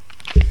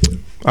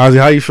 Ozzy,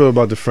 how you feel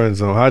about the friend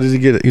zone? How does he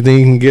get it? You think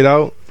he can get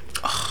out?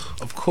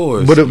 Of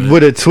course. With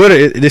a Twitter,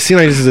 it seems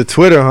like this is a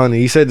Twitter honey.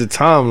 He said the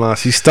timeline.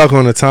 She's stuck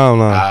on the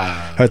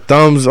timeline. Her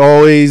thumb's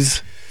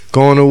always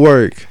going to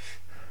work.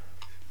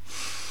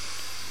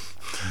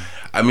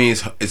 I mean,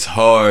 it's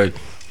hard.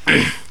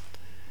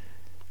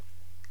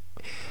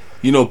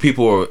 You know,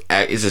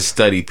 it's a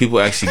study. People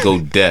actually go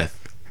deaf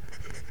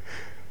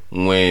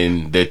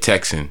when they're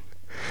texting.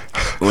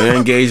 When they're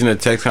engaged in a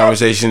text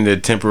conversation, they're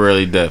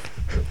temporarily deaf.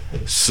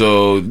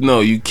 So,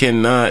 no, you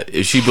cannot.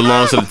 If she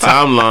belongs to the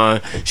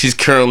timeline, she's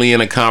currently in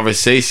a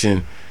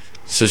conversation.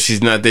 So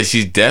she's not there.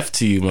 She's deaf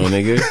to you, my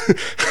nigga.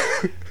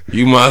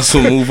 You might as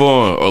well move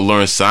on or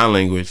learn sign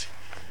language.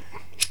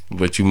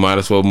 But you might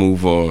as well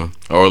move on.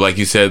 Or like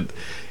you said,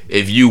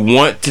 if you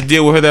want to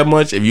deal with her that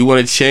much, if you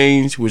want to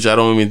change, which I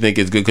don't even think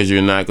is good because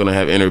you're not going to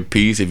have inner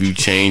peace. If you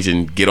change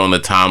and get on the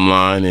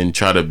timeline and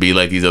try to be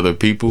like these other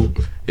people,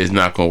 it's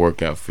not going to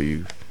work out for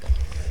you.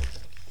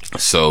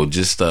 So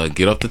just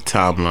get off the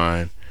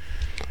timeline.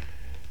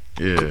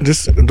 Yeah.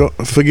 Just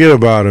don't forget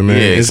about it, man.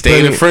 Yeah, it's stay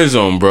in the friend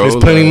zone, bro. There's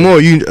plenty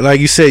more. You like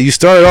you said, you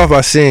started off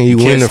by saying you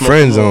win the smoke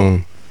friend more.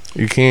 zone.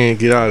 You can't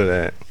get out of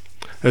that.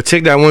 A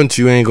chick that wants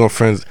you ain't gonna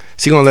friends.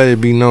 She gonna let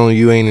it be known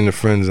you ain't in the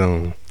friend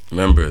zone.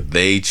 Remember,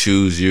 they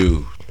choose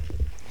you.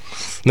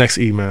 Next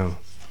email.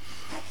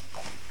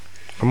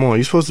 Come on,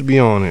 you're supposed to be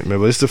on it, man.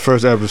 But it's the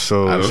first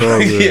episode. It's all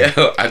good.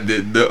 Yeah, I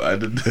didn't know.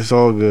 It's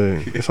all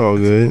good. It's all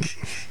good.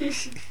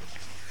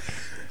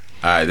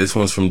 All right, this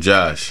one's from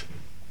Josh.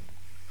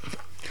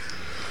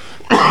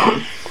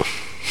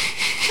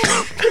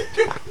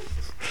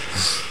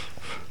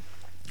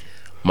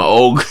 My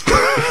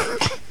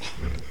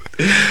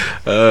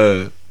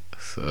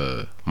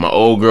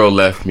old girl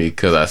left me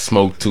because I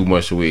smoked too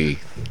much weed.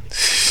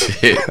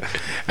 Shit,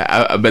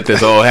 I bet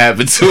that's all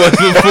happened to us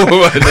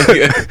before.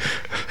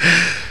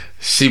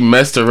 She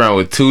messed around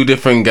with 2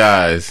 different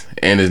guys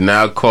and is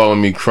now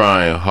calling me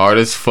crying hard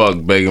as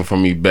fuck, begging for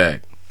me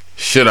back.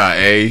 Should I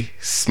A,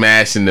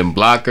 smash and then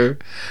block her?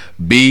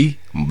 B,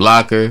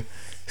 block her?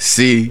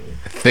 C,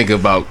 think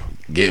about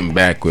getting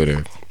back with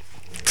her?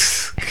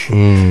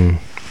 Well,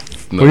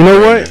 you know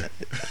what?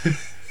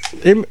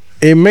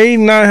 It may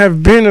not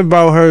have been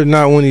about her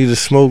not wanting you to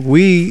smoke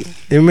weed.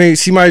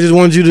 She might just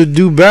want you to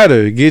do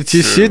better, get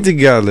your shit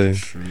together,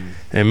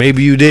 and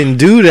maybe you didn't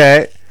do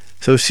that,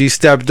 so she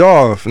stepped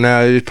off.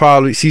 Now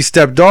she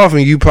stepped off,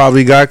 and you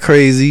probably got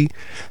crazy,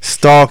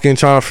 stalking,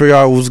 trying to figure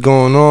out what's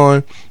going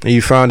on, and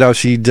you found out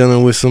she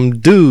dealing with some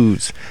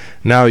dudes.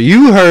 Now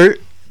you hurt,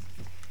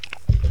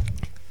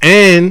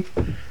 and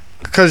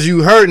because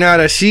you hurt now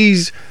that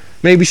she's.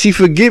 Maybe she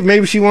forget.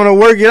 Maybe she want to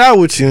work it out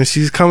with you, and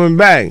she's coming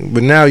back.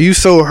 But now you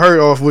so hurt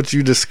off what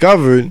you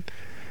discovered,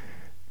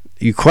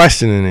 you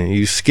questioning it.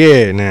 You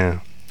scared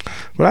now.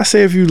 But I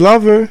say if you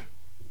love her,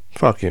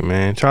 fuck it,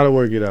 man. Try to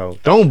work it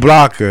out. Don't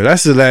block her.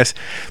 That's the last.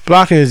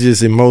 Blocking is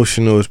just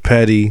emotional. It's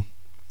petty,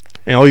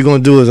 and all you're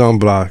gonna do is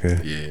unblock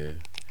her. Yeah.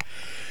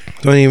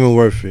 Don't even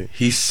worth it.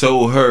 He's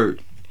so hurt.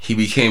 He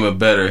became a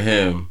better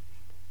him.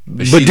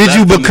 But did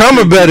you become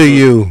a better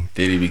you?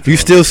 Did he become? You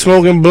still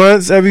smoking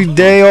blunts every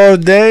day, all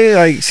day?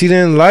 Like she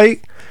didn't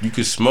like? You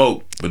can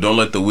smoke, but don't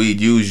let the weed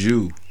use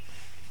you.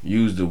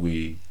 Use the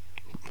weed.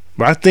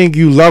 But I think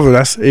you love her.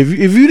 That's if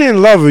you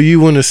didn't love her, you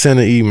wouldn't have sent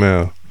an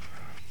email.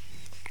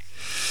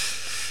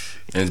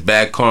 And it's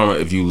bad karma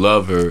if you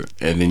love her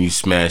and then you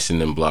smash and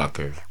then block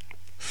her.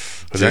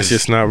 But that's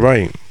just not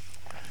right.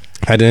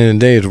 At the end of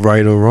the day, it's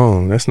right or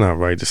wrong. That's not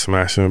right to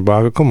smash her and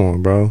block her. Come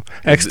on, bro.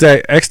 X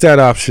that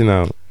option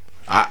out.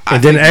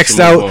 And then X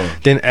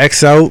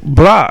out,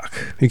 block.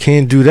 You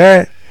can't do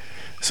that.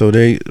 So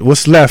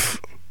what's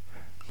left?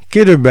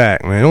 Get her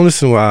back, man. Don't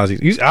listen to what Ozzy.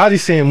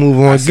 Ozzy's saying move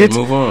on.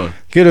 Move on.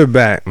 Get her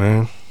back,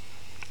 man.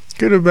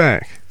 Get her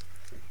back.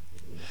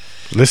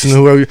 Listen to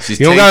whoever. You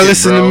don't gotta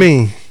listen to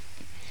me.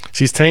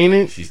 She's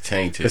tainted. She's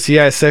tainted. Cause he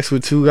had sex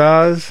with 2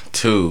 guys.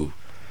 2.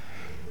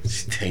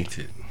 She's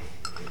tainted.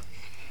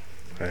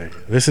 Hey,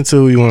 listen to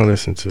who you want to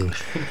listen to.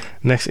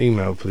 Next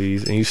email,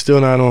 please. And you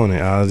still not on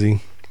it, Ozzy.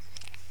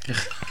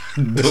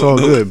 It's all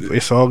good.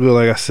 It's all good.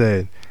 Like I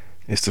said,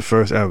 it's the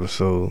first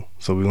episode,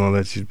 so we're gonna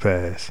let you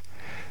pass.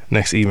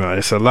 Next email.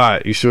 It's a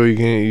lot. You sure you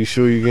can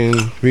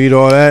read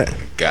all that?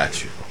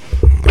 Got you.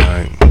 All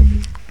right.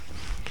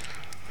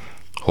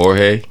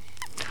 Jorge.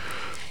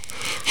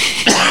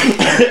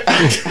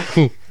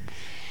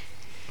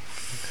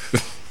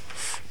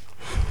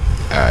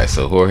 All right.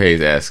 So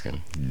Jorge's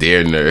asking,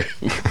 dear nerd.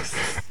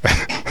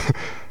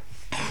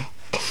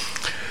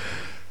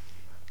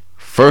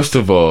 First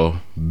of all,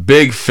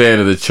 big fan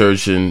of the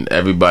church and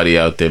everybody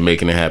out there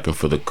making it happen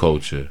for the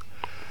culture.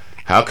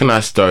 How can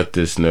I start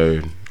this,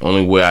 nerd?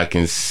 Only way I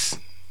can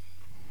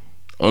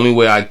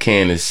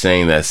is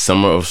saying that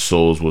Summer of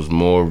Souls was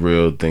more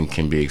real than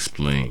can be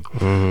explained.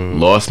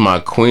 Lost my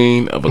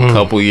queen of a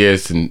couple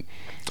years to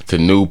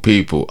new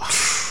people.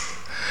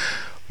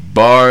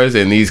 Bars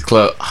and these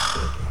clubs.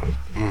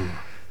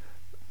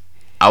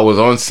 I was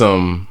on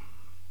some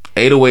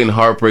 808 and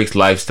Heartbreaks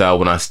lifestyle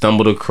when I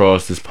stumbled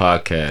across this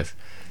podcast.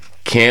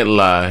 Can't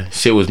lie,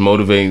 shit was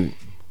motivating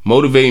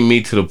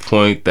me to the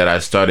point that I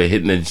started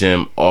hitting the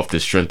gym off the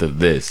strength of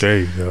this. There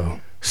you go.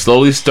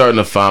 Slowly starting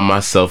to find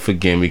myself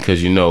again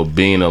because,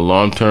 being in a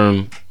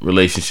long-term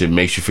relationship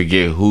makes you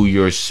forget who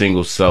your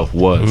single self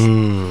was.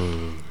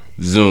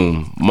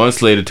 Zoom.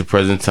 Months later to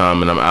present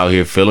time, and I'm out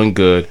here feeling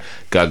good,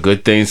 got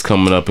good things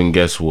coming up, and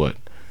guess what?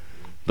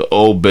 The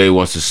old bae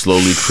wants to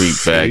slowly creep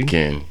back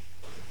in.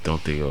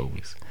 Don't they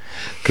always?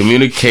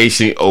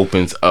 Communication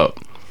opens up.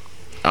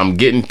 I'm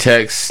getting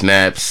texts,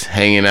 snaps,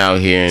 hanging out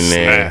here and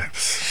there.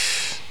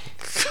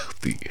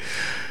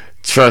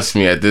 Trust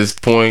me, at this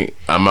point,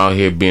 I'm out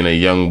here being a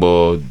young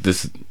boy.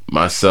 This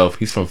myself,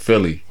 he's from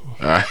Philly.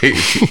 All right.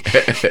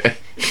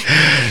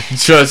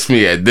 Trust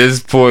me, at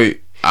this point,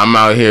 I'm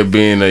out here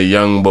being a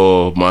young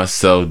boy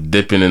myself,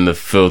 dipping in the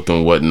filth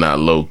and whatnot,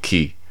 low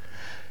key.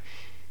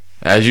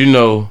 As you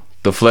know,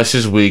 the flesh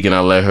is weak and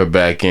I let her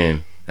back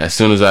in. As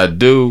soon as I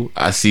do,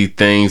 I see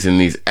things in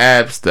these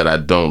apps that I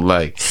don't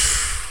like.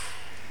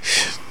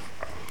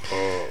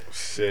 Oh,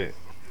 shit.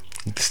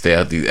 Stay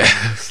out these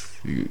apps.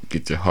 You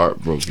get your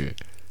heart broken.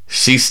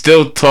 She's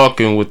still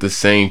talking with the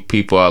same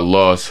people I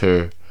lost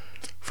her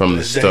from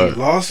the start.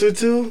 You lost her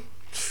to?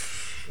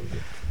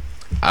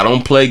 I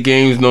don't play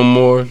games no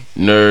more,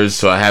 nerds,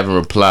 so I haven't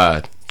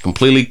replied.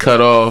 Completely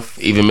cut off,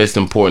 even missed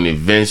important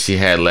events she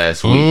had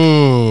last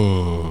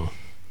week.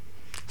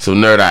 So,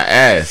 nerd, I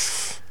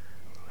asked,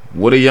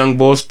 what a young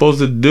boy supposed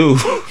to do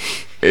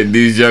in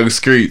these young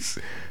streets?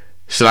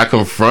 Should I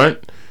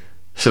confront?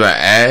 Should I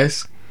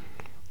ask?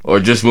 Or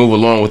just move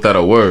along without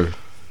a word?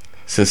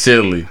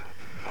 Sincerely,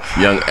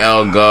 young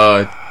L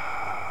God.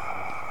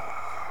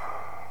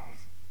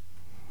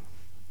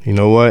 You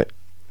know what?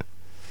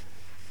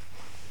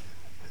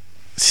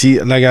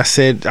 See, like I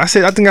think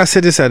I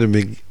said this at the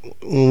beginning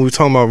when we were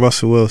talking about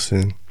Russell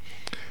Wilson.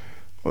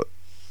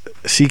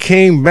 She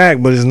came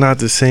back, but it's not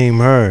the same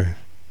her.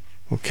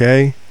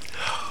 Okay?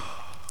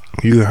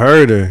 You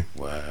heard her.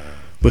 Wow.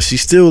 But she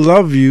still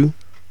love you.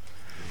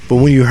 But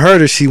when you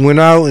heard her, she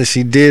went out and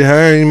she did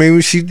her, and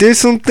maybe she did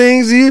some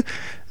things you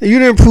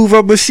didn't approve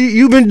of, but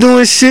you been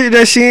doing shit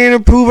that she ain't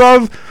approve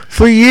of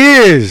for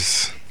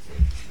years.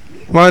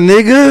 My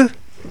nigga.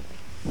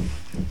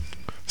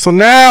 So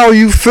now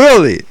you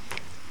feel it.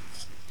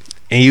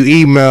 And you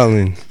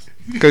emailing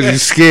because you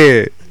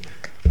scared.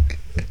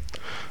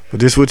 But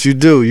this what you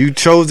do. You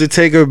chose to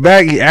take her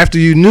back after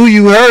you knew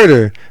you heard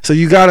her. So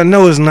you gotta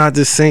know it's not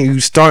the same.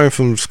 You starting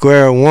from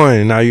square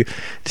one. Now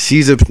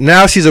she's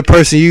a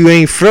person you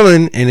ain't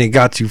feeling, and it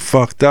got you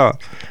fucked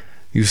up.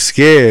 You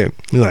scared.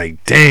 You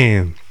like,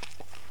 damn.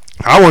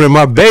 I wanted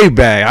my bae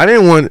back. I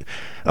didn't want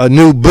a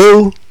new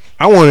boo.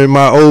 I wanted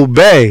my old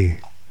bae.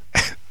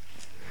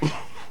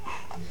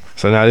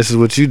 So now this is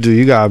what you do.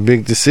 You got a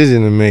big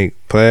decision to make,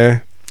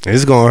 player.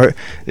 It's gonna hurt.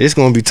 It's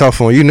gonna be tough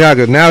on you now.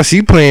 Cause now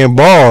she playing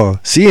ball.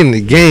 She in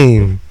the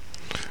game.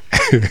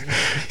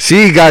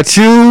 She got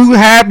you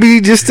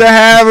happy just to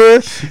have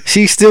her.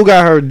 She still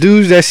got her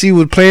dudes that she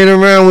was playing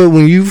around with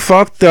when you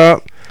fucked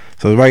up.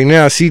 So right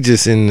now she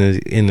just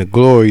in the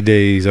glory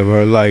days of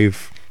her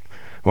life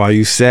while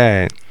you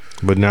sad.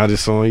 But now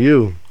this on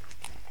you.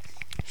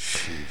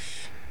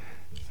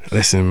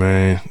 Listen,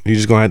 man, you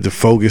just gonna have to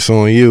focus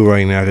on you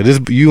right now. Cause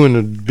this you in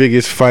the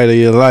biggest fight of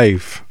your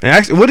life.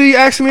 And what did he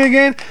ask me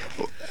again?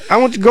 I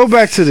want to go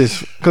back to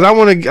this because I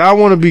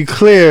want to be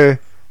clear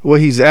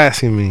what he's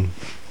asking me.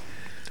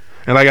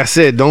 And like I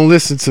said, don't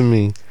listen to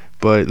me,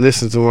 but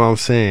listen to what I'm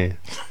saying.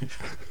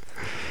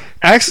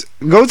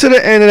 Go to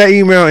the end of that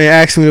email and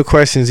ask me the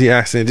questions he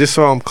asked me, just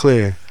so I'm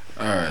clear.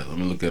 All right, let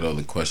me look at all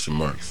the question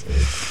marks.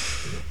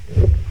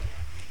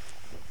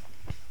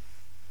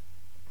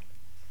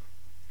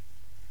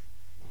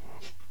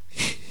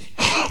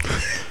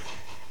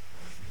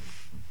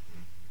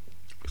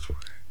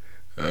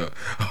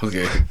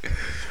 Okay.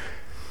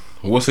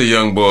 What's a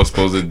young boy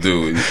supposed to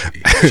do?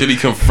 Should he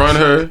confront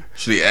her?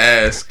 Should he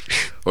ask?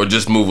 Or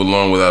just move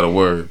along without a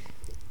word?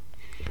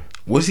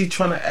 What's he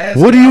trying to ask?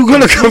 What are you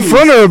going to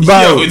confront her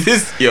about?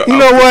 You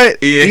know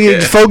what? Yeah.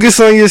 You focus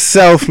on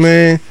yourself,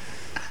 man.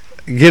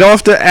 Get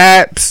off the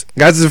apps.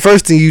 That's the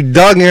first thing. You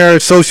dug in her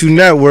social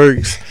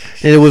networks,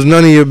 and it was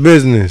none of your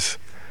business.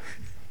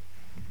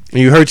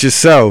 And you hurt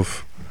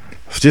yourself.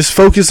 Just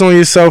focus on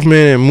yourself,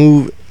 man, and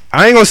move.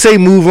 I ain't gonna say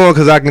move on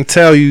because I can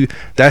tell you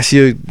that's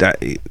you.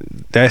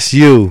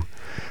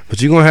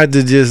 But you're gonna have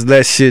to just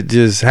let shit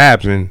just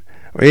happen.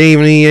 It ain't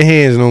even in your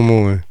hands no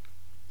more.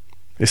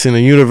 It's in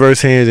the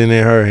universe hands and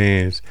in her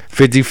hands.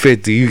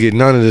 50-50. You get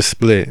none of the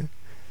split.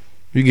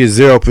 You get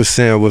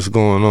 0% of what's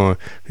going on.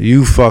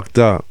 You fucked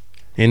up.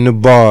 In the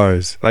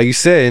bars. Like you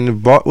said, in the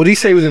bar. What did he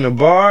say? He was in the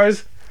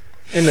bars?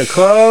 In the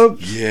club?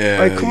 Yeah.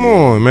 Like, come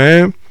on,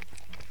 man.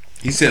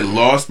 He said,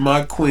 lost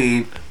my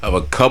queen of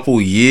a couple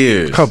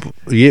years.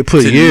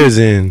 Put years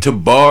in. To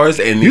bars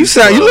and you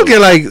looking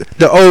like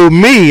the old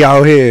me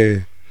out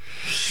here.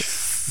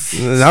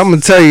 I'm going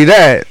to tell you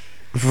that.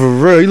 For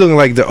real, you looking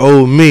like the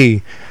old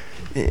me.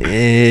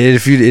 And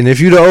if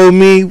you the old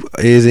me,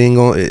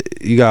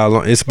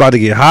 it's about to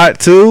get hot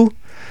too.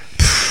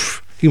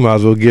 You might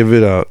as well give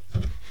it up.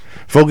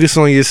 Focus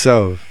on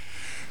yourself.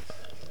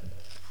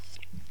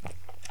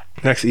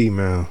 Next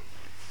email.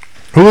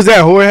 Who was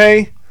that,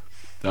 Jorge?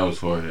 That was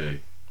Jorge.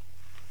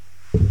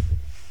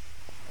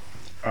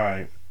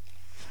 Alright.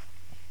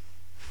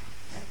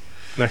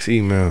 Next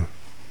email.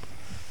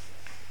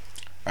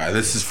 Alright,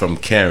 this is from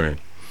Karen.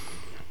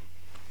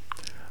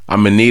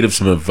 I'm in need of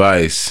some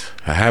advice.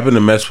 I happen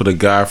to mess with a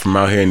guy from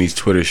out here in these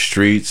Twitter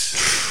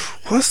streets.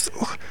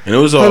 And it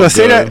was all good.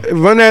 Say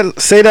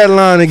that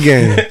line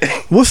again.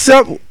 What's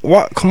up?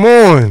 What? Come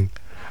on.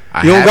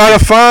 You don't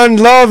gotta find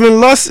love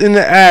and lust in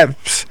the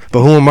apps.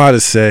 But who am I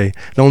to say?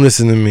 Don't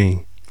listen to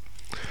me.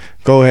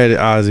 Go ahead,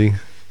 Ozzy.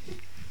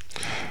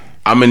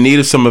 I'm in need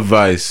of some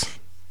advice.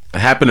 I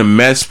happened to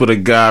mess with a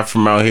guy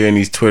from out here in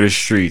these Twitter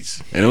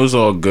streets, and it was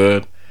all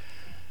good.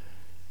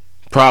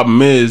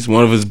 Problem is,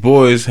 one of his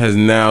boys has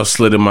now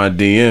slid in my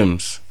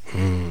DMs.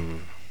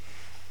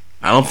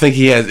 I don't think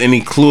he has any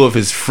clue of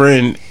his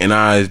friend and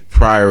I's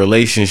prior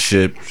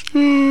relationship.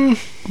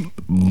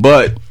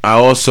 But I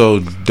also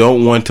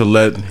don't want to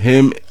let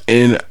him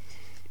in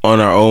on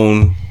our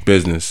own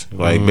business.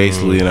 Like,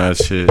 basically in our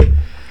shit.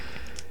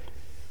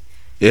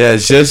 It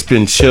has just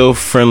been chill,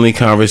 friendly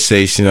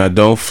conversation. I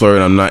don't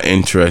flirt. I'm not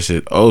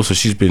interested. Oh, so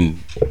she's been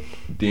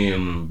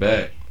DMing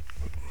back.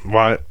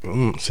 Why?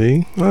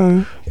 See?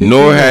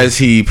 Nor has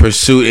he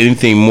pursued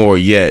anything more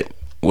yet.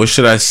 What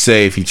should I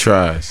say if he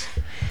tries?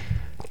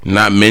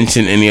 Not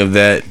mention any of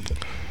that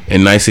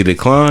and nicely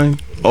decline?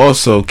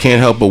 Also, can't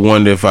help but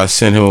wonder if I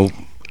send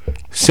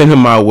him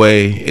my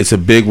way. It's a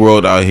big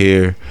world out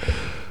here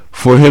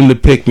for him to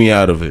pick me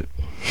out of it.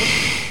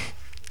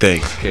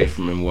 Thanks, K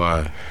from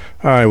NY.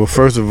 Alright, well,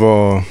 first of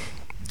all,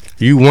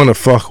 you want to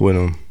fuck with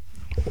him.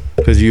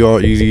 Because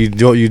you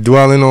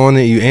dwelling on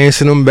it, you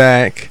answering them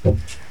back,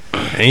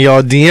 and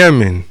y'all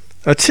DMing.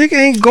 A chick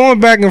ain't going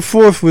back and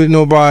forth with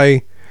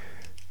nobody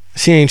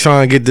she ain't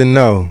trying to get to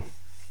know.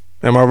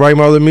 Am I right,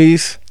 Mother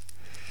Meese?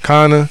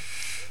 Kinda.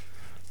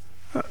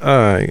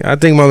 Alright, I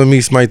think Mother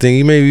Meese might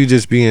think maybe you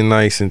just being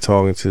nice and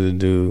talking to the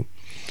dude.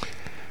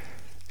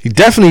 He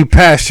definitely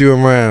passed you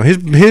around.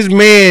 His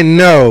man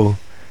know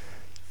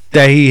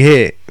that he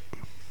hit.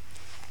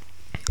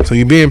 So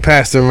you being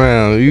passed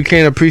around. You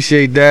can't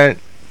appreciate that.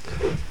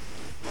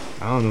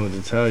 I don't know what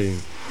to tell you.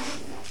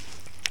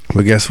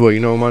 But guess what? You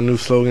know what my new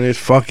slogan is?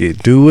 Fuck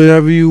it. Do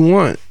whatever you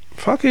want.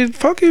 Fuck it.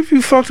 Fuck it if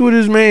you fucked with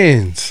his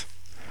mans.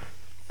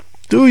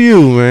 Do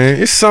you,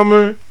 man. It's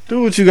summer.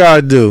 Do what you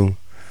gotta do.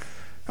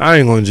 I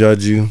ain't gonna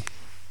judge you.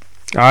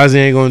 Ozzy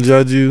ain't gonna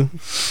judge you.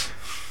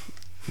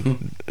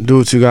 Do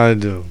what you gotta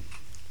do.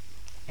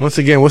 Once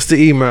again, what's the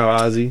email,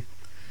 Ozzy?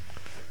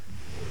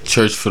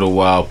 Church for the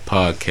Wild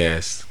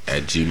Podcast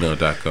at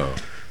gmail.com.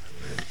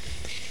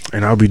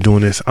 And I'll be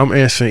doing this. I'm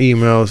answering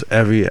emails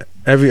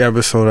every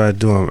episode I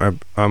do.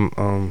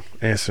 I'm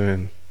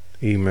answering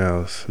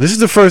emails. This is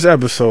the first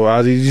episode,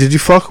 Ozzy. Did you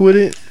fuck with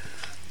it?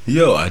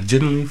 Yo, I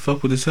genuinely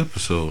fuck with this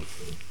episode.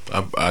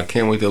 I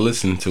can't wait to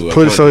listen to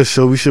it.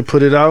 So we should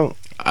put it out?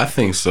 I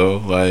think so.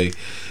 Like,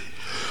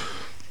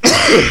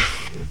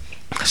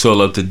 so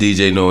up to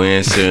DJ No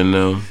Answer and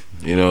them,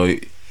 you know,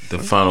 the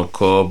final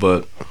call.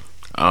 But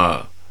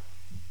I'm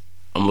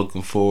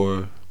looking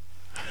for.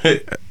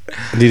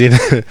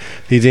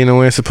 DJ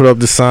No Answer put up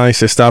the sign.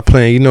 Said stop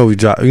playing. You know we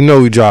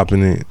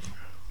dropping it.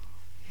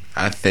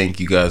 I think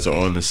you guys are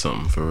on to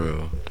something for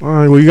real. All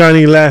right. Well, you got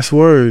any last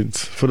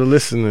words for the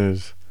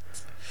listeners?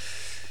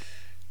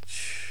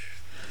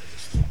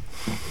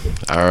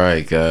 All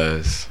right,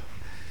 guys.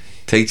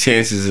 Take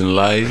chances in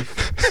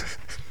life.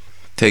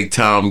 Take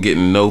time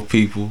getting to know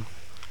people.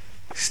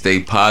 Stay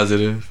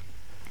positive.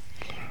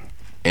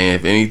 And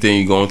if anything,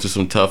 you're going through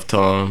some tough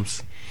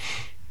times,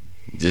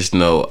 just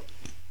know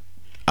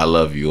I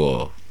love you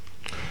all.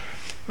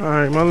 All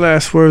right, my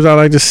last words I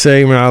like to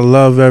say, man, I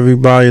love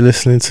everybody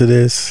listening to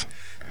this.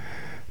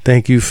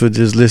 Thank you for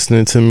just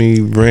listening to me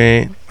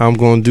rant. I'm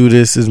going to do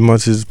this as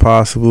much as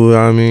possible.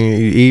 I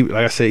mean,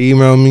 like I said,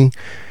 email me.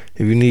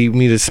 If you need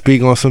me to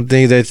speak on some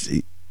things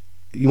that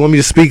you want me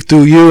to speak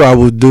through you, I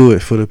will do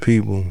it for the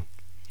people.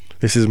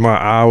 This is my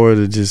hour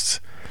to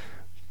just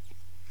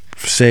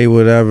say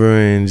whatever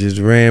and just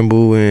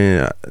ramble.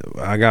 And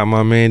I got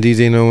my man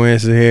DJ No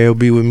Answer here. He'll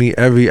be with me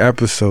every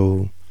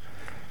episode.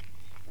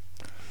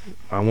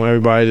 I want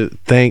everybody to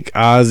thank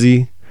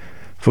Ozzy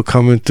for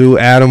coming through.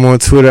 Adam on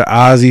Twitter,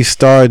 Ozzy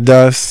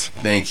Stardust.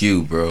 Thank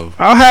you, bro.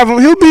 I'll have him.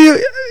 He'll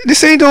be.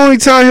 This ain't the only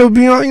time he'll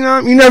be on. You know,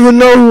 you never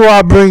know who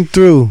I bring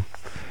through.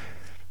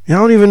 I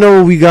don't even know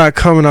what we got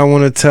coming. I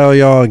want to tell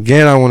y'all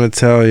again. I want to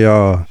tell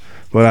y'all,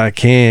 but I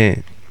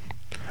can't.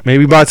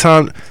 Maybe by the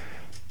time.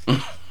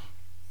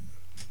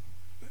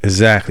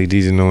 Exactly,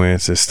 DJ No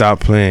Answer.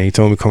 Stop playing. He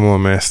told me, come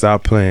on, man.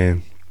 Stop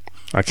playing.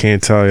 I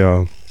can't tell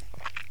y'all.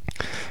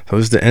 So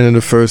this is the end of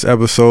the first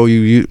episode.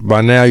 You by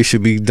now you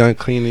should be done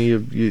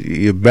cleaning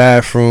your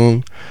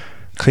bathroom,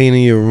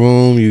 cleaning your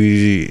room.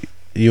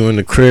 You in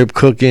the crib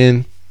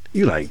cooking.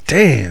 You like,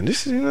 damn,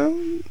 this is, you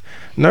know,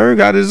 Nerd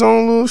got his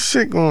own little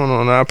shit going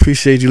on. I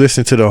appreciate you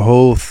listening to the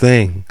whole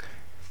thing.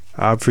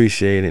 I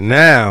appreciate it.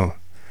 Now,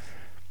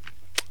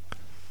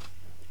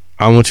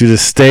 I want you to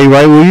stay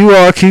right where you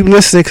are. Keep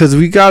listening because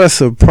we got a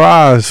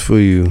surprise for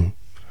you.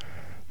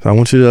 So I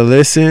want you to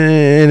listen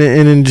and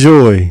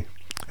enjoy.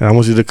 And I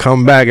want you to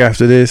come back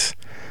after this.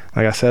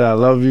 Like I said, I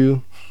love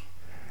you.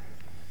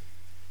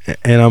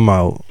 And I'm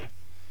out.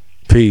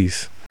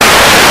 Peace.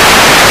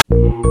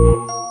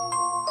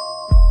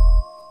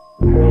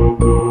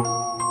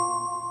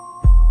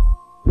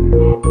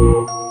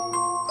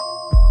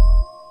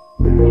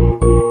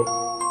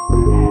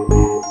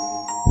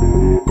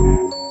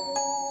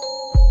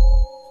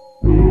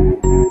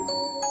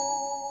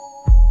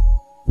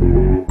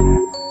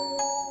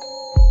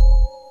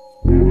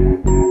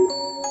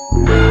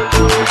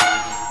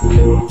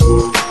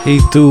 He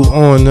threw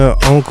on the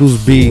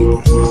Uncle's beat.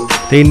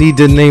 They need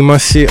to name my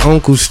shit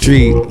Uncle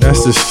Street.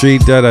 That's the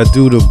street that I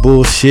do the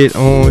bullshit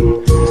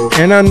on.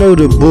 And I know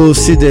the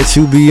bullshit that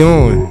you be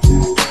on,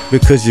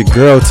 because your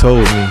girl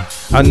told me.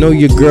 I know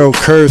your girl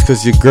curves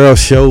cause your girl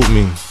showed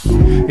me.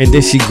 And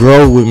then she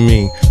grow with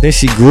me. Then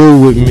she grew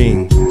with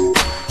me.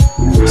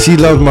 She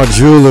loved my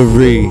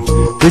jewelry.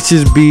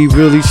 Bitches be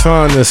really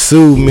trying to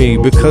sue me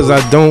because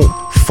I don't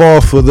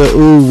fall for the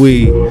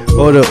ooh-wee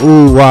or the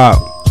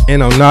ooh-wop.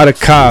 And I'm not a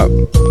cop.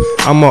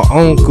 I'm an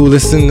uncle,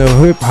 listen to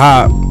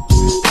hip-hop.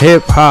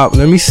 Hip-hop,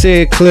 let me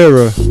say it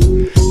clearer.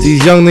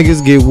 These young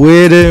niggas get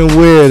weirder and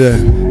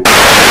weirder.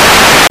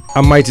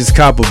 I might just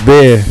cop a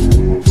beer.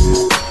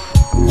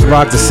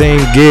 Rock the same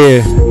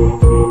gear.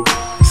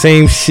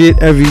 Same shit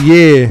every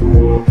year.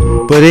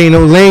 But ain't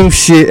no lame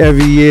shit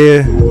every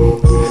year.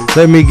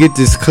 Let me get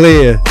this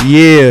clear,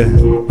 yeah.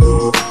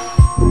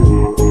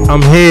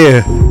 I'm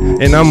here,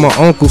 and I'm an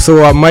uncle,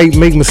 so I might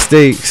make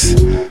mistakes.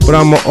 But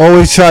I'ma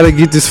always try to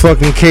get this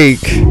fucking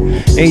cake.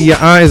 And your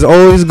aunt's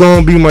always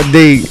gonna be my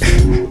date.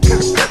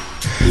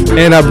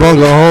 And I brung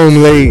her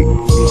home late.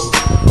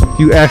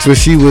 You asked where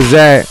she was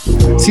at.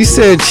 She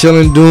said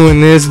chillin', doing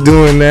this,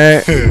 doing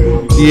that.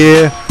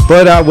 Yeah,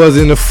 but I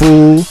wasn't a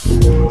fool.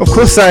 Of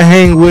course I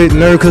hang with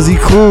Nerd cause he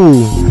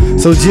cool.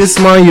 So just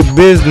mind your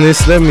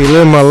business, let me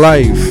live my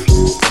life.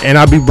 And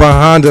I be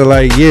behind her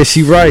like, yeah,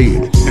 she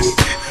right.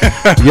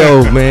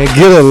 Yo, man,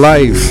 get a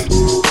life.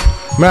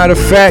 Matter of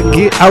fact,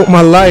 get out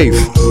my life.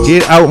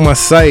 Get out my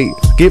sight.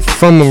 Get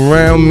from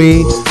around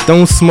me.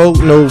 Don't smoke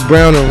no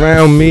brown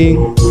around me.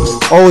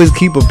 Always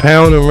keep a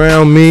pound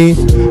around me.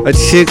 A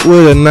chick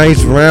with a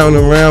nice round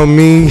around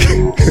me.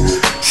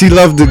 She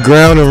love the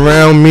ground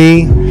around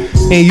me.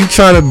 And you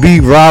tryna be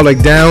raw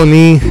like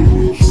Downey.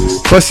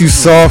 Plus you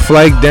soft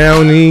like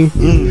Downey.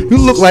 You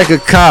look like a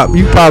cop,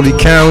 you probably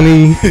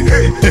county.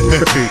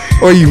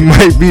 Or you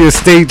might be a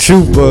state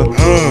trooper.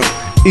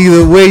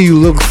 Either way you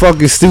look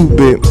fucking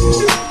stupid.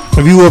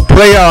 If you a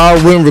player, I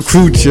wouldn't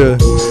recruit you.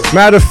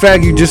 Matter of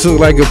fact, you just look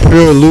like a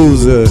pure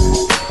loser.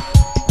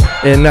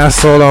 And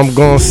that's all I'm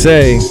gonna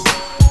say.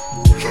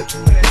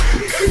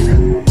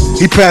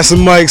 He passed the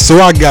mic, so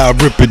I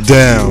gotta rip it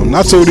down.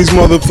 I told these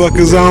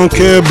motherfuckers I don't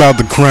care about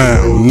the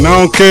crown. And I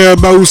don't care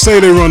about who say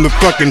they run the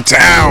fucking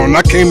town.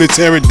 I came to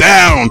tear it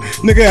down.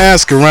 Nigga,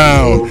 ask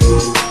around.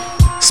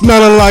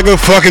 Smelling like a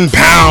fucking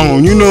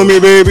pound. You know me,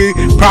 baby.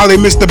 Probably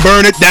Mr.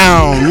 Burn It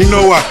Down. You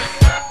know I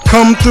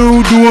come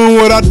through doing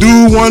what I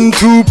do. 1,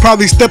 2,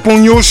 probably step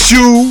on your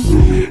shoe.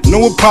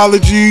 No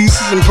apologies,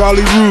 and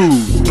probably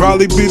rude.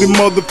 Probably be the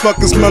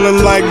motherfucker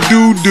smelling like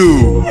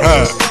doo-doo.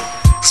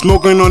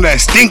 Smoking on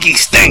that stinky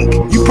stink.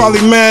 You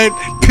probably mad,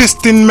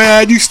 pissed and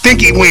mad, you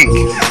stinky wink.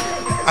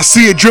 I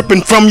see it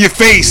dripping from your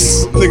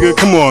face. Nigga,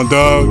 come on,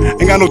 dog.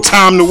 Ain't got no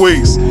time to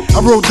waste.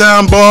 I wrote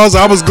down bars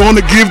I was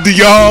gonna give to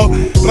y'all,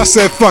 but I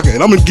said, fuck it,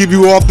 I'm gonna give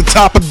you off the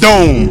top of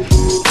dome.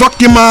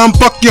 Fuck your mom,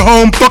 fuck your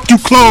home, fuck you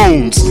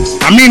clones.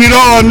 I mean it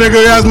all,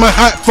 nigga, as my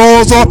hat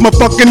falls off my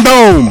fucking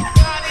dome.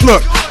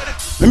 Look,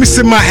 let me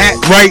sit my hat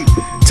right.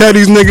 Tell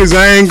these niggas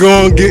I ain't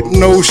gonna get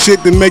no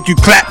shit to make you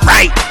clap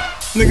right.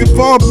 Nigga,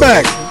 fall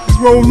back. Just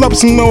roll up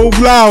some old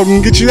loud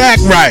and get your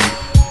act right.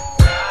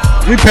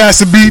 Let me pass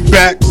the beat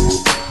back.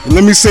 And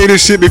let me say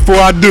this shit before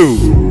I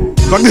do.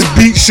 Fuck this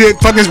beat shit,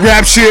 fuck this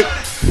rap shit.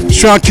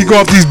 Just trying to kick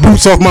off these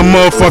boots off my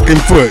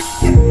motherfucking foot.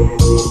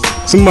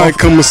 Somebody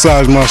come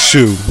massage my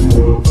shoe.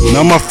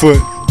 Not my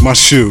foot, my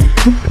shoe.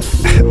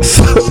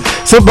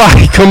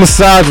 Somebody come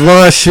massage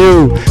my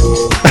shoe.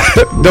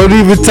 Don't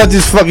even touch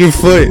his fucking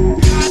foot.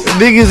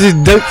 Niggas is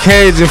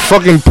dickheads and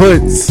fucking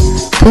puts.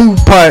 Poo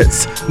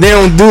putts. They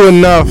don't do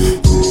enough.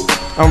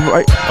 I'm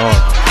right.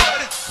 Oh.